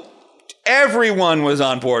 Although, everyone was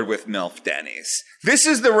on board with MILF Denny's. This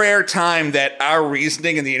is the rare time that our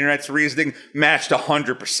reasoning and the internet's reasoning matched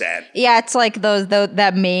 100%. Yeah, it's like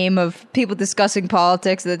that meme of people discussing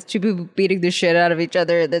politics. That's two people beating the shit out of each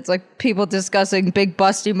other. That's like people discussing big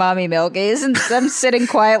busty mommy milkies and them sitting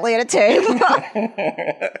quietly at a table.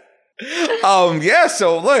 Yeah,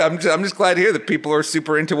 so look, I'm just glad to hear that people are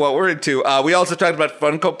super into what we're into. We also talked about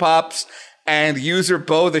Funko Pops, and user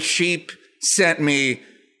Bo the Sheep sent me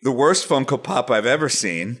the worst Funko Pop I've ever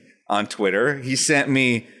seen on Twitter. He sent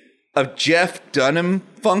me a Jeff Dunham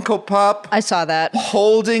Funko Pop. I saw that.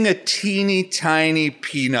 Holding a teeny tiny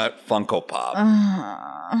peanut Funko Pop.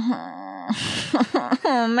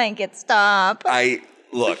 Make it stop.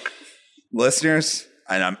 Look, listeners,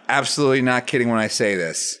 and I'm absolutely not kidding when I say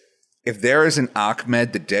this. If there is an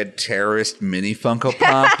Ahmed the Dead Terrorist mini Funko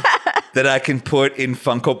Pop that I can put in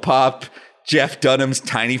Funko Pop Jeff Dunham's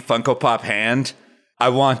tiny Funko Pop hand, I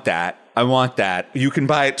want that. You can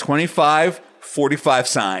buy it $25, $45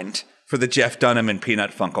 signed for the Jeff Dunham and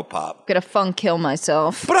Peanut Funko Pop. I'm gonna funk kill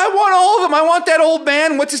myself. But I want all of them. I want that old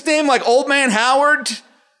man. What's his name? Old man Howard?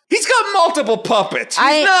 He's got multiple puppets.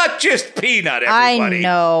 He's not just Peanut, everybody. I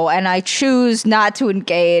know, and I choose not to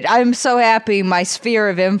engage. I'm so happy my sphere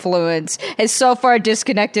of influence is so far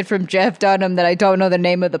disconnected from Jeff Dunham that I don't know the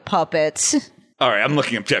name of the puppets. All right, I'm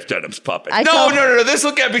looking up Jeff Dunham's puppet. No. This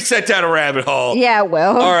will get me sent down a rabbit hole. Yeah, it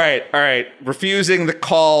will. All right. Refusing the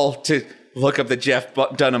call to look up the Jeff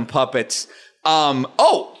Dunham puppets. We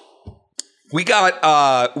got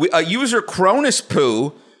a user Cronus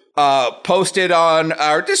Poo posted on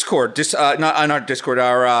our Discord, not on our Discord,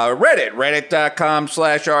 our Reddit,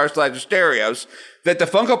 reddit.com/r/stereos, that the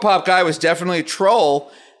Funko Pop guy was definitely a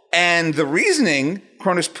troll. And the reasoning,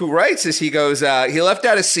 Cronus Poo writes, is he goes, he left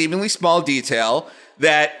out a seemingly small detail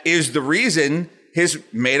that is the reason his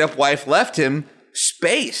made-up wife left him: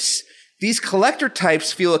 space. These collector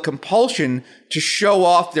types feel a compulsion to show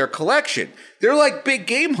off their collection. They're like big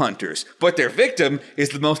game hunters, but their victim is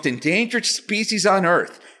the most endangered species on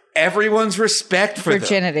Earth. Everyone's respect for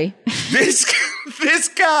virginity. This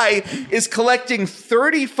guy is collecting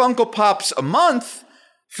 30 Funko Pops a month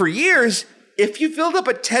for years. If you filled up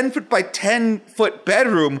a 10-foot by 10-foot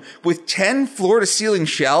bedroom with 10 floor-to-ceiling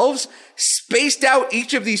shelves, spaced out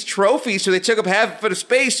each of these trophies so they took up half a foot of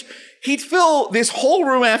space, he'd fill this whole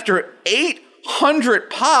room after 800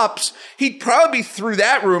 pops. He'd probably be through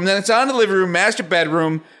that room. Then it's on the living room, master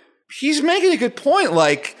bedroom. He's making a good point.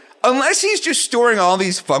 Unless he's just storing all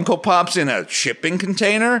these Funko Pops in a shipping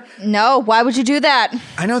container. No, why would you do that?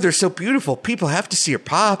 I know, they're so beautiful. People have to see your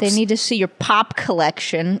Pops. They need to see your Pop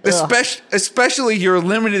collection. Especially your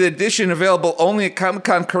limited edition available only at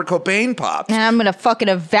Comic-Con Kurt Cobain Pops. And I'm going to fucking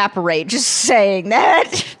evaporate just saying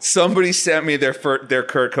that. Somebody sent me their Kurt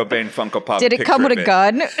Cobain Funko Pop. Did it come with a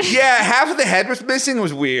gun? Yeah, half of the head was missing. It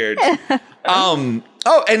was weird.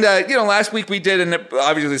 Last week we did, and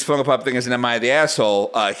obviously this Funko Pop thing is an Am I the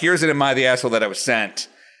Asshole? Here's an Am I the Asshole that I was sent.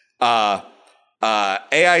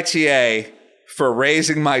 AITA for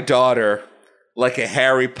raising my daughter like a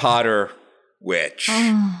Harry Potter witch.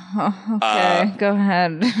 Okay, go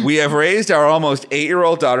ahead. We have raised our almost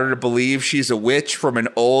 8-year-old daughter to believe she's a witch from an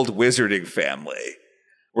old wizarding family.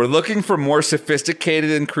 We're looking for more sophisticated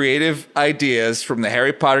and creative ideas from the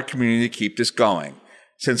Harry Potter community to keep this going.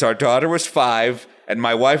 Since our daughter was 5 and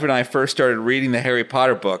my wife and I first started reading the Harry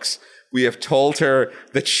Potter books, we have told her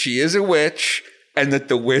that she is a witch and that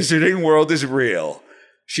the wizarding world is real.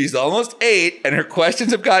 She's almost 8 and her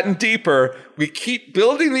questions have gotten deeper. We keep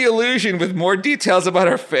building the illusion with more details about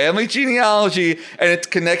her family genealogy and its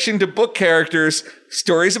connection to book characters,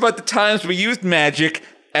 stories about the times we used magic,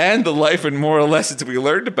 and the life and moral lessons we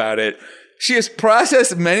learned about it. She has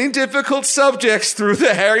processed many difficult subjects through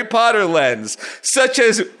the Harry Potter lens, such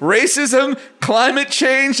as racism, climate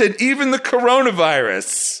change, and even the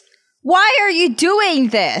coronavirus. Why are you doing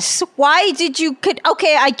this? Why did you...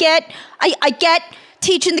 Okay, I get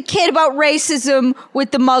teaching the kid about racism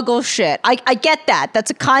with the muggle shit. I get that. That's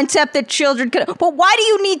a concept that children could... But why do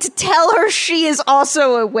you need to tell her she is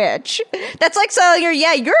also a witch? That's like telling her,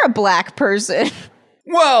 yeah, you're a black person.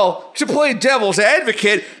 Well, to play devil's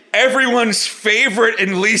advocate, everyone's favorite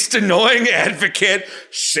and least annoying advocate,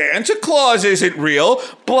 Santa Claus isn't real,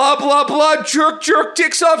 blah, blah, blah, jerk,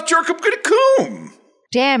 dicks off, jerk, I'm gonna coom.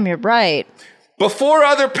 Damn, you're right. Before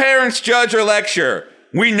other parents judge or lecture,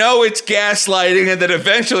 we know it's gaslighting and that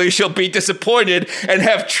eventually she'll be disappointed and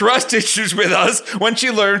have trust issues with us when she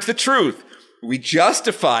learns the truth. We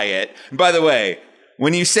justify it. By the way,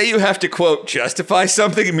 when you say you have to, quote, justify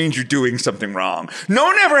something, it means you're doing something wrong. No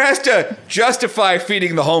one ever has to justify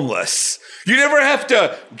feeding the homeless. You never have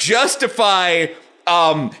to justify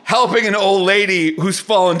helping an old lady who's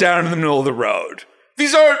fallen down in the middle of the road.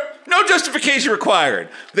 These are no justification required.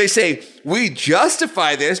 They say, we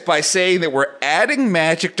justify this by saying that we're adding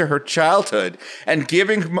magic to her childhood and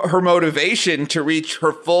giving her motivation to reach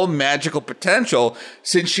her full magical potential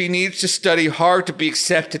since she needs to study hard to be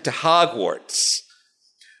accepted to Hogwarts.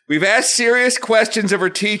 We've asked serious questions of her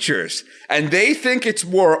teachers, and they think it's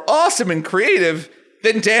more awesome and creative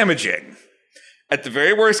than damaging. At the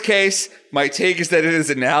very worst case, my take is that it is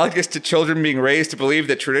analogous to children being raised to believe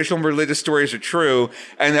that traditional religious stories are true,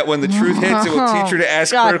 and that when the truth hits, it will teach her to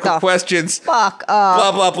ask critical questions. Fuck up.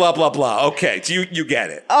 Blah, blah, blah, blah, blah. Okay, so you get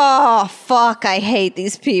it. Oh, fuck, I hate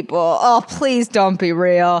these people. Oh, please don't be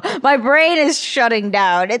real. My brain is shutting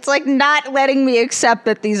down. It's like not letting me accept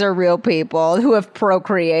that these are real people who have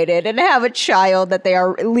procreated and have a child that they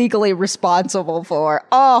are legally responsible for.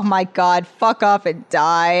 Oh my God, fuck off and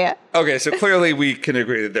die. Okay, so clearly we can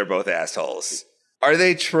agree that they're both assholes. Are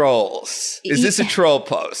they trolls? Is this a troll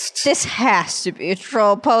post? This has to be a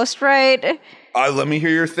troll post, right? Let me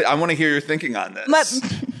hear your I want to hear your thinking on this.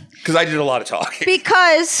 Because I did a lot of talking.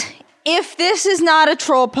 Because if this is not a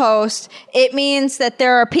troll post, it means that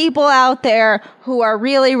there are people out there who are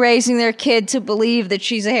really raising their kid to believe that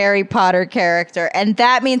she's a Harry Potter character. And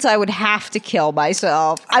that means I would have to kill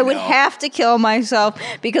myself. I would have to kill myself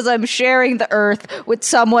because I'm sharing the earth with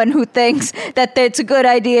someone who thinks that it's a good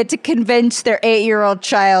idea to convince their 8-year-old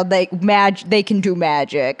child they can do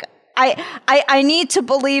magic. I need to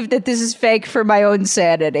believe that this is fake for my own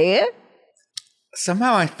sanity.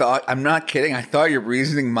 Somehow I thought, I'm not kidding, I thought your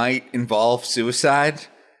reasoning might involve suicide.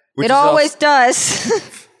 It always does.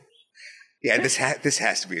 Yeah, this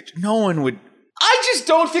has to be no one would. I just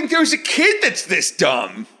don't think there's a kid that's this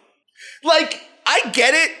dumb. Like, I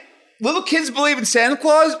get it. Little kids believe in Santa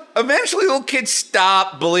Claus. Eventually, little kids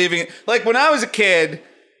stop believing it. Like, when I was a kid,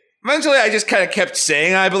 eventually I just kind of kept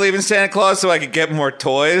saying I believe in Santa Claus so I could get more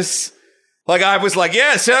toys. Like, I was like,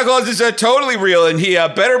 yeah, Santa Claus is totally real, and he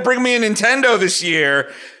better bring me a Nintendo this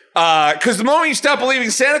year. Because the moment you stop believing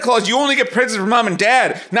Santa Claus, you only get presents from mom and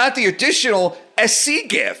dad, not the additional SC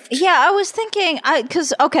gift. Yeah, I was thinking,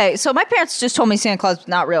 so my parents just told me Santa Claus was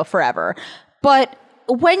not real forever. But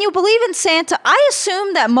when you believe in Santa, I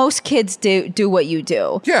assume that most kids do what you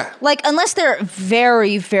do. Yeah. Like, unless they're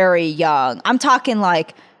very, very young. I'm talking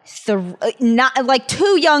like... not like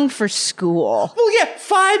too young for school. Well, yeah,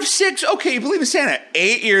 5, 6. Okay, you believe in Santa.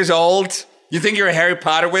 8 years old. You think you're a Harry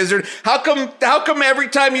Potter wizard? How come every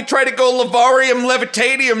time you try to go Lavarium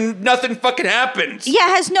Levitatium, nothing fucking happens? Yeah,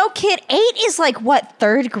 has no kid. 8 is like what,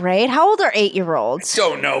 3rd grade? How old are 8-year-olds?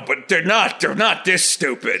 Don't know, but they're not this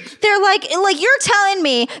stupid. They're like you're telling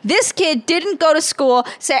me this kid didn't go to school,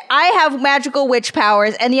 say I have magical witch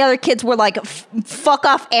powers, and the other kids were like fuck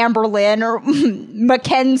off Amberlynn or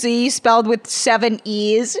Mackenzie spelled with 7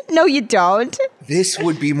 E's. No, you don't. This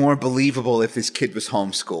would be more believable if this kid was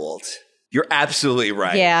homeschooled. You're absolutely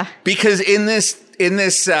right. Yeah. Because in this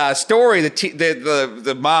story,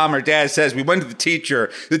 the mom or dad says, we went to the teacher.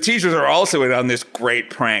 The teachers are also in on this great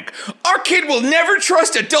prank. Our kid will never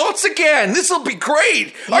trust adults again. This will be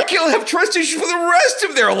great. Our kid will have trust issues for the rest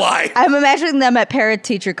of their life. I'm imagining them at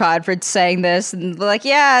parent-teacher conference saying this, and they're like,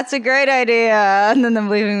 yeah, it's a great idea. And then them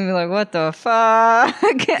leaving and be like, what the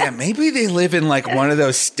fuck? Yeah, maybe they live in like one of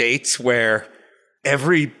those states where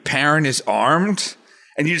every parent is armed,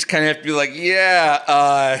 and you just kind of have to be like,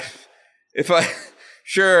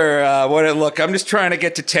 look, I'm just trying to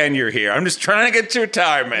get to tenure here. I'm just trying to get to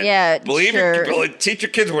retirement. Yeah, Believe it, teach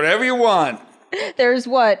your kids whatever you want. There's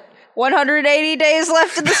 180 days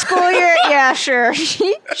left in the school year? Yeah, sure.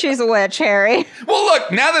 She's a witch, Harry. Well,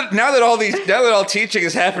 look, now that all teaching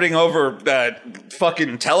is happening over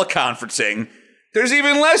fucking teleconferencing, there's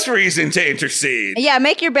even less reason to intercede. Yeah,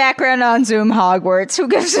 make your background on Zoom Hogwarts. Who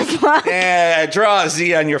gives a fuck? Yeah, draw a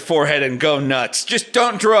Z on your forehead and go nuts. Just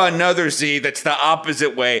don't draw another Z that's the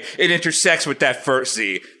opposite way. It intersects with that first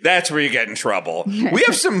Z. That's where you get in trouble. We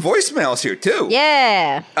have some voicemails here, too.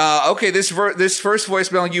 Yeah. Okay, this first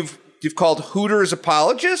voicemail, you've called Hooters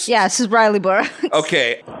Apologist? Yeah, this is Riley Brooks.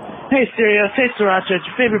 Okay. Hey, Sirius. Hey, Sriracha. It's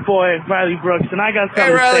your favorite boy, Riley Brooks, and I got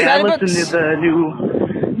something to say. I listened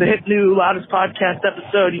to the hit new Loudest Podcast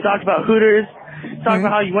episode. You talked about Hooters. You talked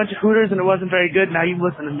about how you went to Hooters and it wasn't very good. Now you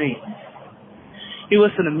listen to me. You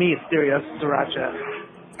listen to me, Sirius, Sriracha.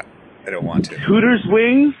 I don't want to. Hooters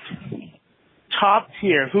wings, top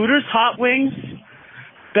tier. Hooters hot wings,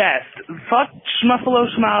 best. Fuck Schmuffalo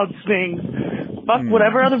Schmouds wings. Fuck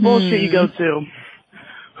whatever other bullshit you go to.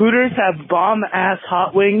 Hooters have bomb-ass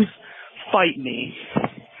hot wings. Fight me.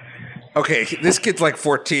 Okay, this kid's like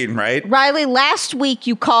 14, right? Riley, last week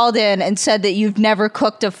you called in and said that you've never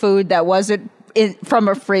cooked a food that wasn't from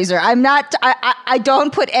a freezer. I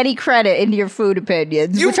don't put any credit into your food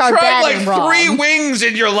opinions, which are bad and wrong. You've tried like 3 wings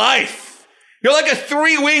in your life. You're like a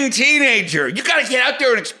 3-wing teenager. You gotta get out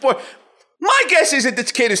there and explore. My guess is that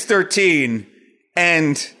this kid is 13,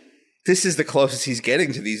 and this is the closest he's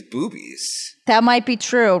getting to these boobies. That might be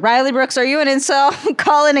true. Riley Brooks, are you an incel?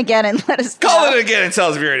 Call in again and let us know. Call in again and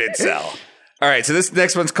tell us if you're an incel. All right, so this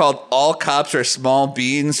next one's called All Cops Are Small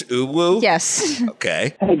Beans, Uwu. Yes.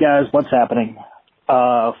 Okay. Hey, guys, what's happening?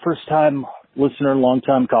 First-time listener,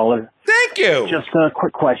 long-time caller. Thank you. Just a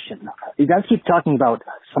quick question. You guys keep talking about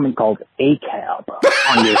something called ACAB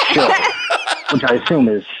on your show, which I assume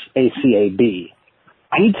is ACAB.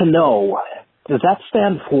 I need to know, does that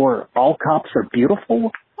stand for All Cops Are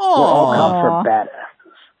Beautiful? Or all cops are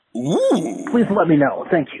badasses? Ooh. Please let me know.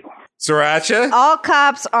 Thank you. Sriracha? All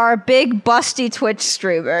cops are big, busty Twitch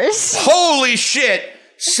streamers. Holy shit!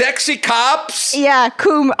 Sexy cops? Yeah,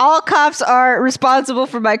 Coomer. All cops are responsible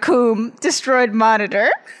for my Coomer destroyed monitor.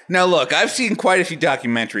 Now look, I've seen quite a few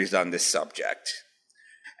documentaries on this subject.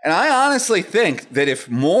 And I honestly think that if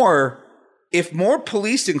more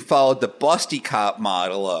policing followed the busty cop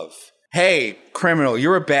model of, hey, criminal,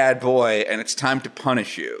 you're a bad boy and it's time to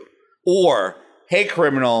punish you. Or, hey,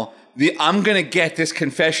 criminal, I'm going to get this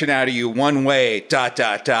confession out of you one way, ...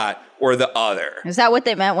 or the other. Is that what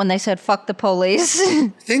they meant when they said fuck the police? I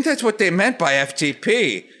think that's what they meant by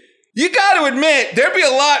FTP. You got to admit, there'd be a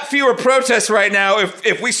lot fewer protests right now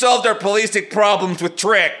if we solved our policing problems with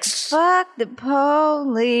tricks. Fuck the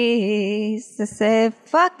police. I say,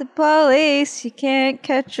 fuck the police. You can't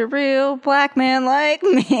catch a real black man like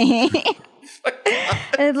me.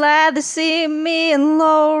 They'd rather see me and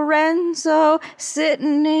Lorenzo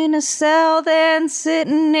sitting in a cell than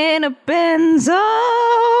sitting in a benzo.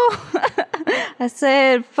 I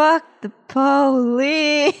said, fuck the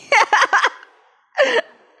police.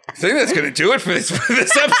 I think that's going to do it for this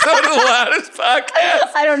episode of The Loudest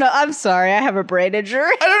Podcast. I don't know. I'm sorry. I have a brain injury.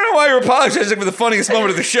 I don't know why you're apologizing for the funniest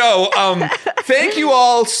moment of the show. Thank you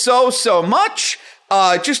all so much.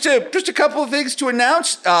 Just a couple of things to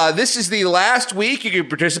announce. This is the last week you can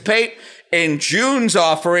participate in June's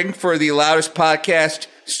offering for the Loudest Podcast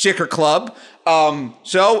Sticker Club.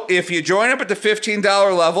 So if you join up at the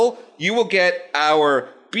 $15 level, you will get our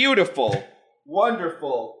beautiful,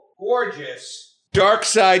 wonderful, gorgeous Dark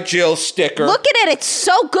Side Jill sticker. Look at it. It's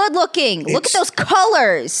so good looking. Look at those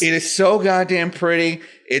colors. It is so goddamn pretty.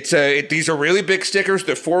 These are really big stickers.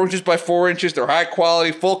 They're 4 inches by 4 inches. They're high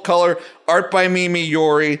quality, full color, art by Mimi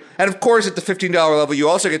Yori. And of course, at the $15 level, you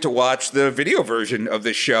also get to watch the video version of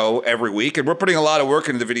this show every week. And we're putting a lot of work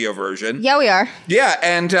into the video version. Yeah, we are. Yeah,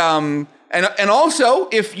 and also,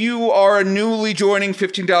 if you are a newly joining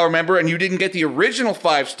 $15 member and you didn't get the original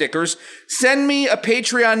 5 stickers, send me a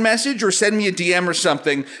Patreon message or send me a DM or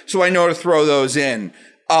something so I know to throw those in.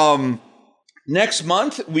 Next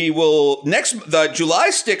month, the July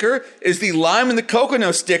sticker is the lime and the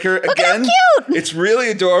coconut sticker. Look again. at how cute! It's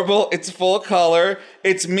really adorable. It's full color.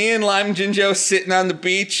 It's me and Lime Jinjo sitting on the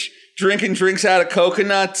beach, drinking drinks out of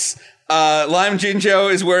coconuts. Lime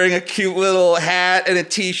Jinjo is wearing a cute little hat and a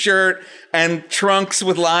t-shirt and trunks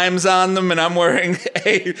with limes on them, and I'm wearing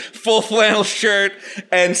a full flannel shirt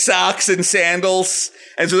and socks and sandals.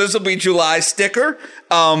 And so this will be July sticker.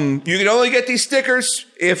 You can only get these stickers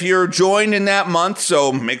if you're joined in that month,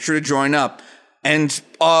 so make sure to join up. And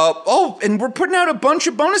and we're putting out a bunch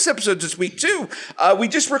of bonus episodes this week too. We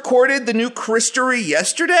just recorded the new Christery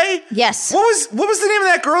yesterday. Yes. What was the name of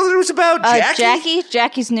that girl that it was about?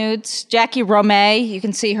 Jackie's nudes. Jackie Romay. You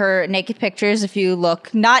can see her naked pictures if you look.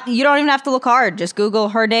 You don't even have to look hard. Just Google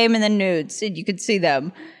her name and then nudes, and you can see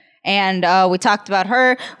them. And we talked about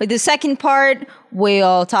her. With the second part,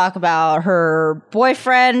 we'll talk about her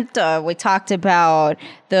boyfriend. We talked about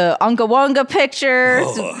the Unga Wunga picture.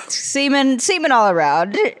 Semen all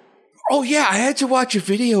around. Oh, yeah. I had to watch a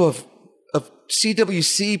video of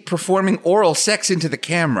CWC performing oral sex into the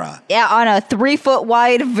camera. Yeah, on a 3-foot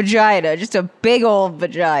wide vagina. Just a big old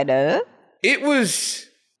vagina.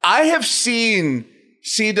 I have seen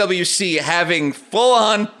CWC having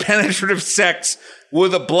full-on penetrative sex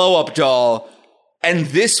with a blow-up doll, and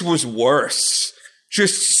this was worse.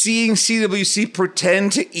 Just seeing CWC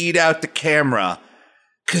pretend to eat out the camera,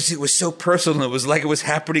 because it was so personal. It was like it was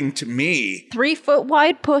happening to me. 3-foot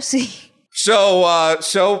wide pussy.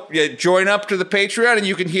 So join up to the Patreon, and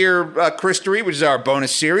you can hear Christery, which is our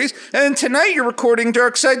bonus series. And tonight you're recording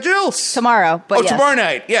Dark Side Jills. Tomorrow, but yes. Tomorrow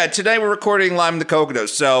night. Yeah, tonight we're recording Lime and the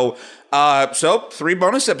Coconuts. So 3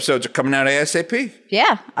 bonus episodes are coming out ASAP.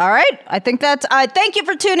 Yeah. All right. I think that's. Thank you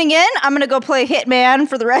for tuning in. I'm gonna go play Hitman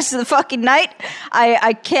for the rest of the fucking night.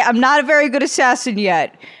 I can't. I'm not a very good assassin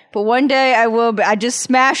yet, but one day I will be. I just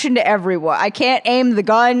smash into everyone. I can't aim the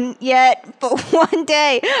gun yet, but one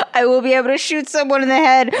day I will be able to shoot someone in the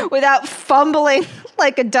head without fumbling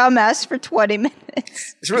like a dumbass for 20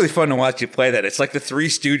 minutes. It's really fun to watch you play that. It's like the Three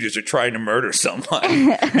Stooges are trying to murder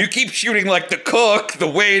someone. You keep shooting like the cook, the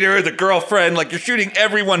waiter, the girlfriend, like you're shooting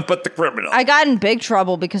everyone but the criminal. I got in big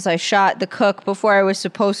trouble because I shot the cook before I was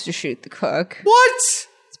supposed to shoot the cook. What?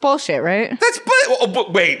 It's bullshit, right?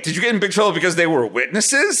 But wait, did you get in big trouble because they were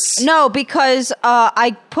witnesses? No, because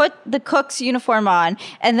I put the cook's uniform on,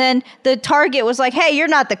 and then the target was like, hey, you're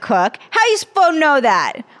not the cook. How you supposed to know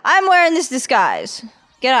that? I'm wearing this disguise.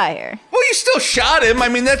 Get out of here. Well, you still shot him. I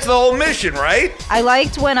mean, that's the whole mission, right? I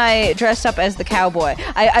liked when I dressed up as the cowboy.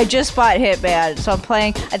 I just bought Hitman, so I'm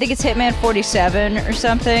playing, I think it's Hitman 47 or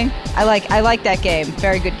something. I like that game.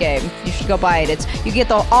 Very good game. You should go buy it. You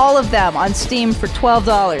get all of them on Steam for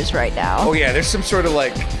 $12 right now. Oh, yeah. There's some sort of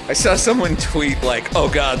I saw someone tweet oh,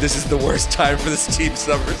 God, this is the worst time for the Steam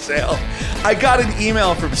summer sale. I got an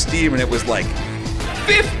email from Steam, and it was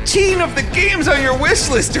 15 of the games on your wish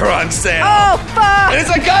list are on sale. Oh, fuck! And it's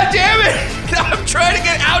God damn it! I'm trying to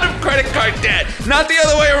get out of credit card debt, not the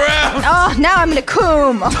other way around. Oh, now I'm gonna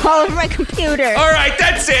Coomer all over my computer. All right,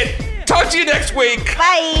 that's it. Talk to you next week.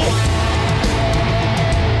 Bye.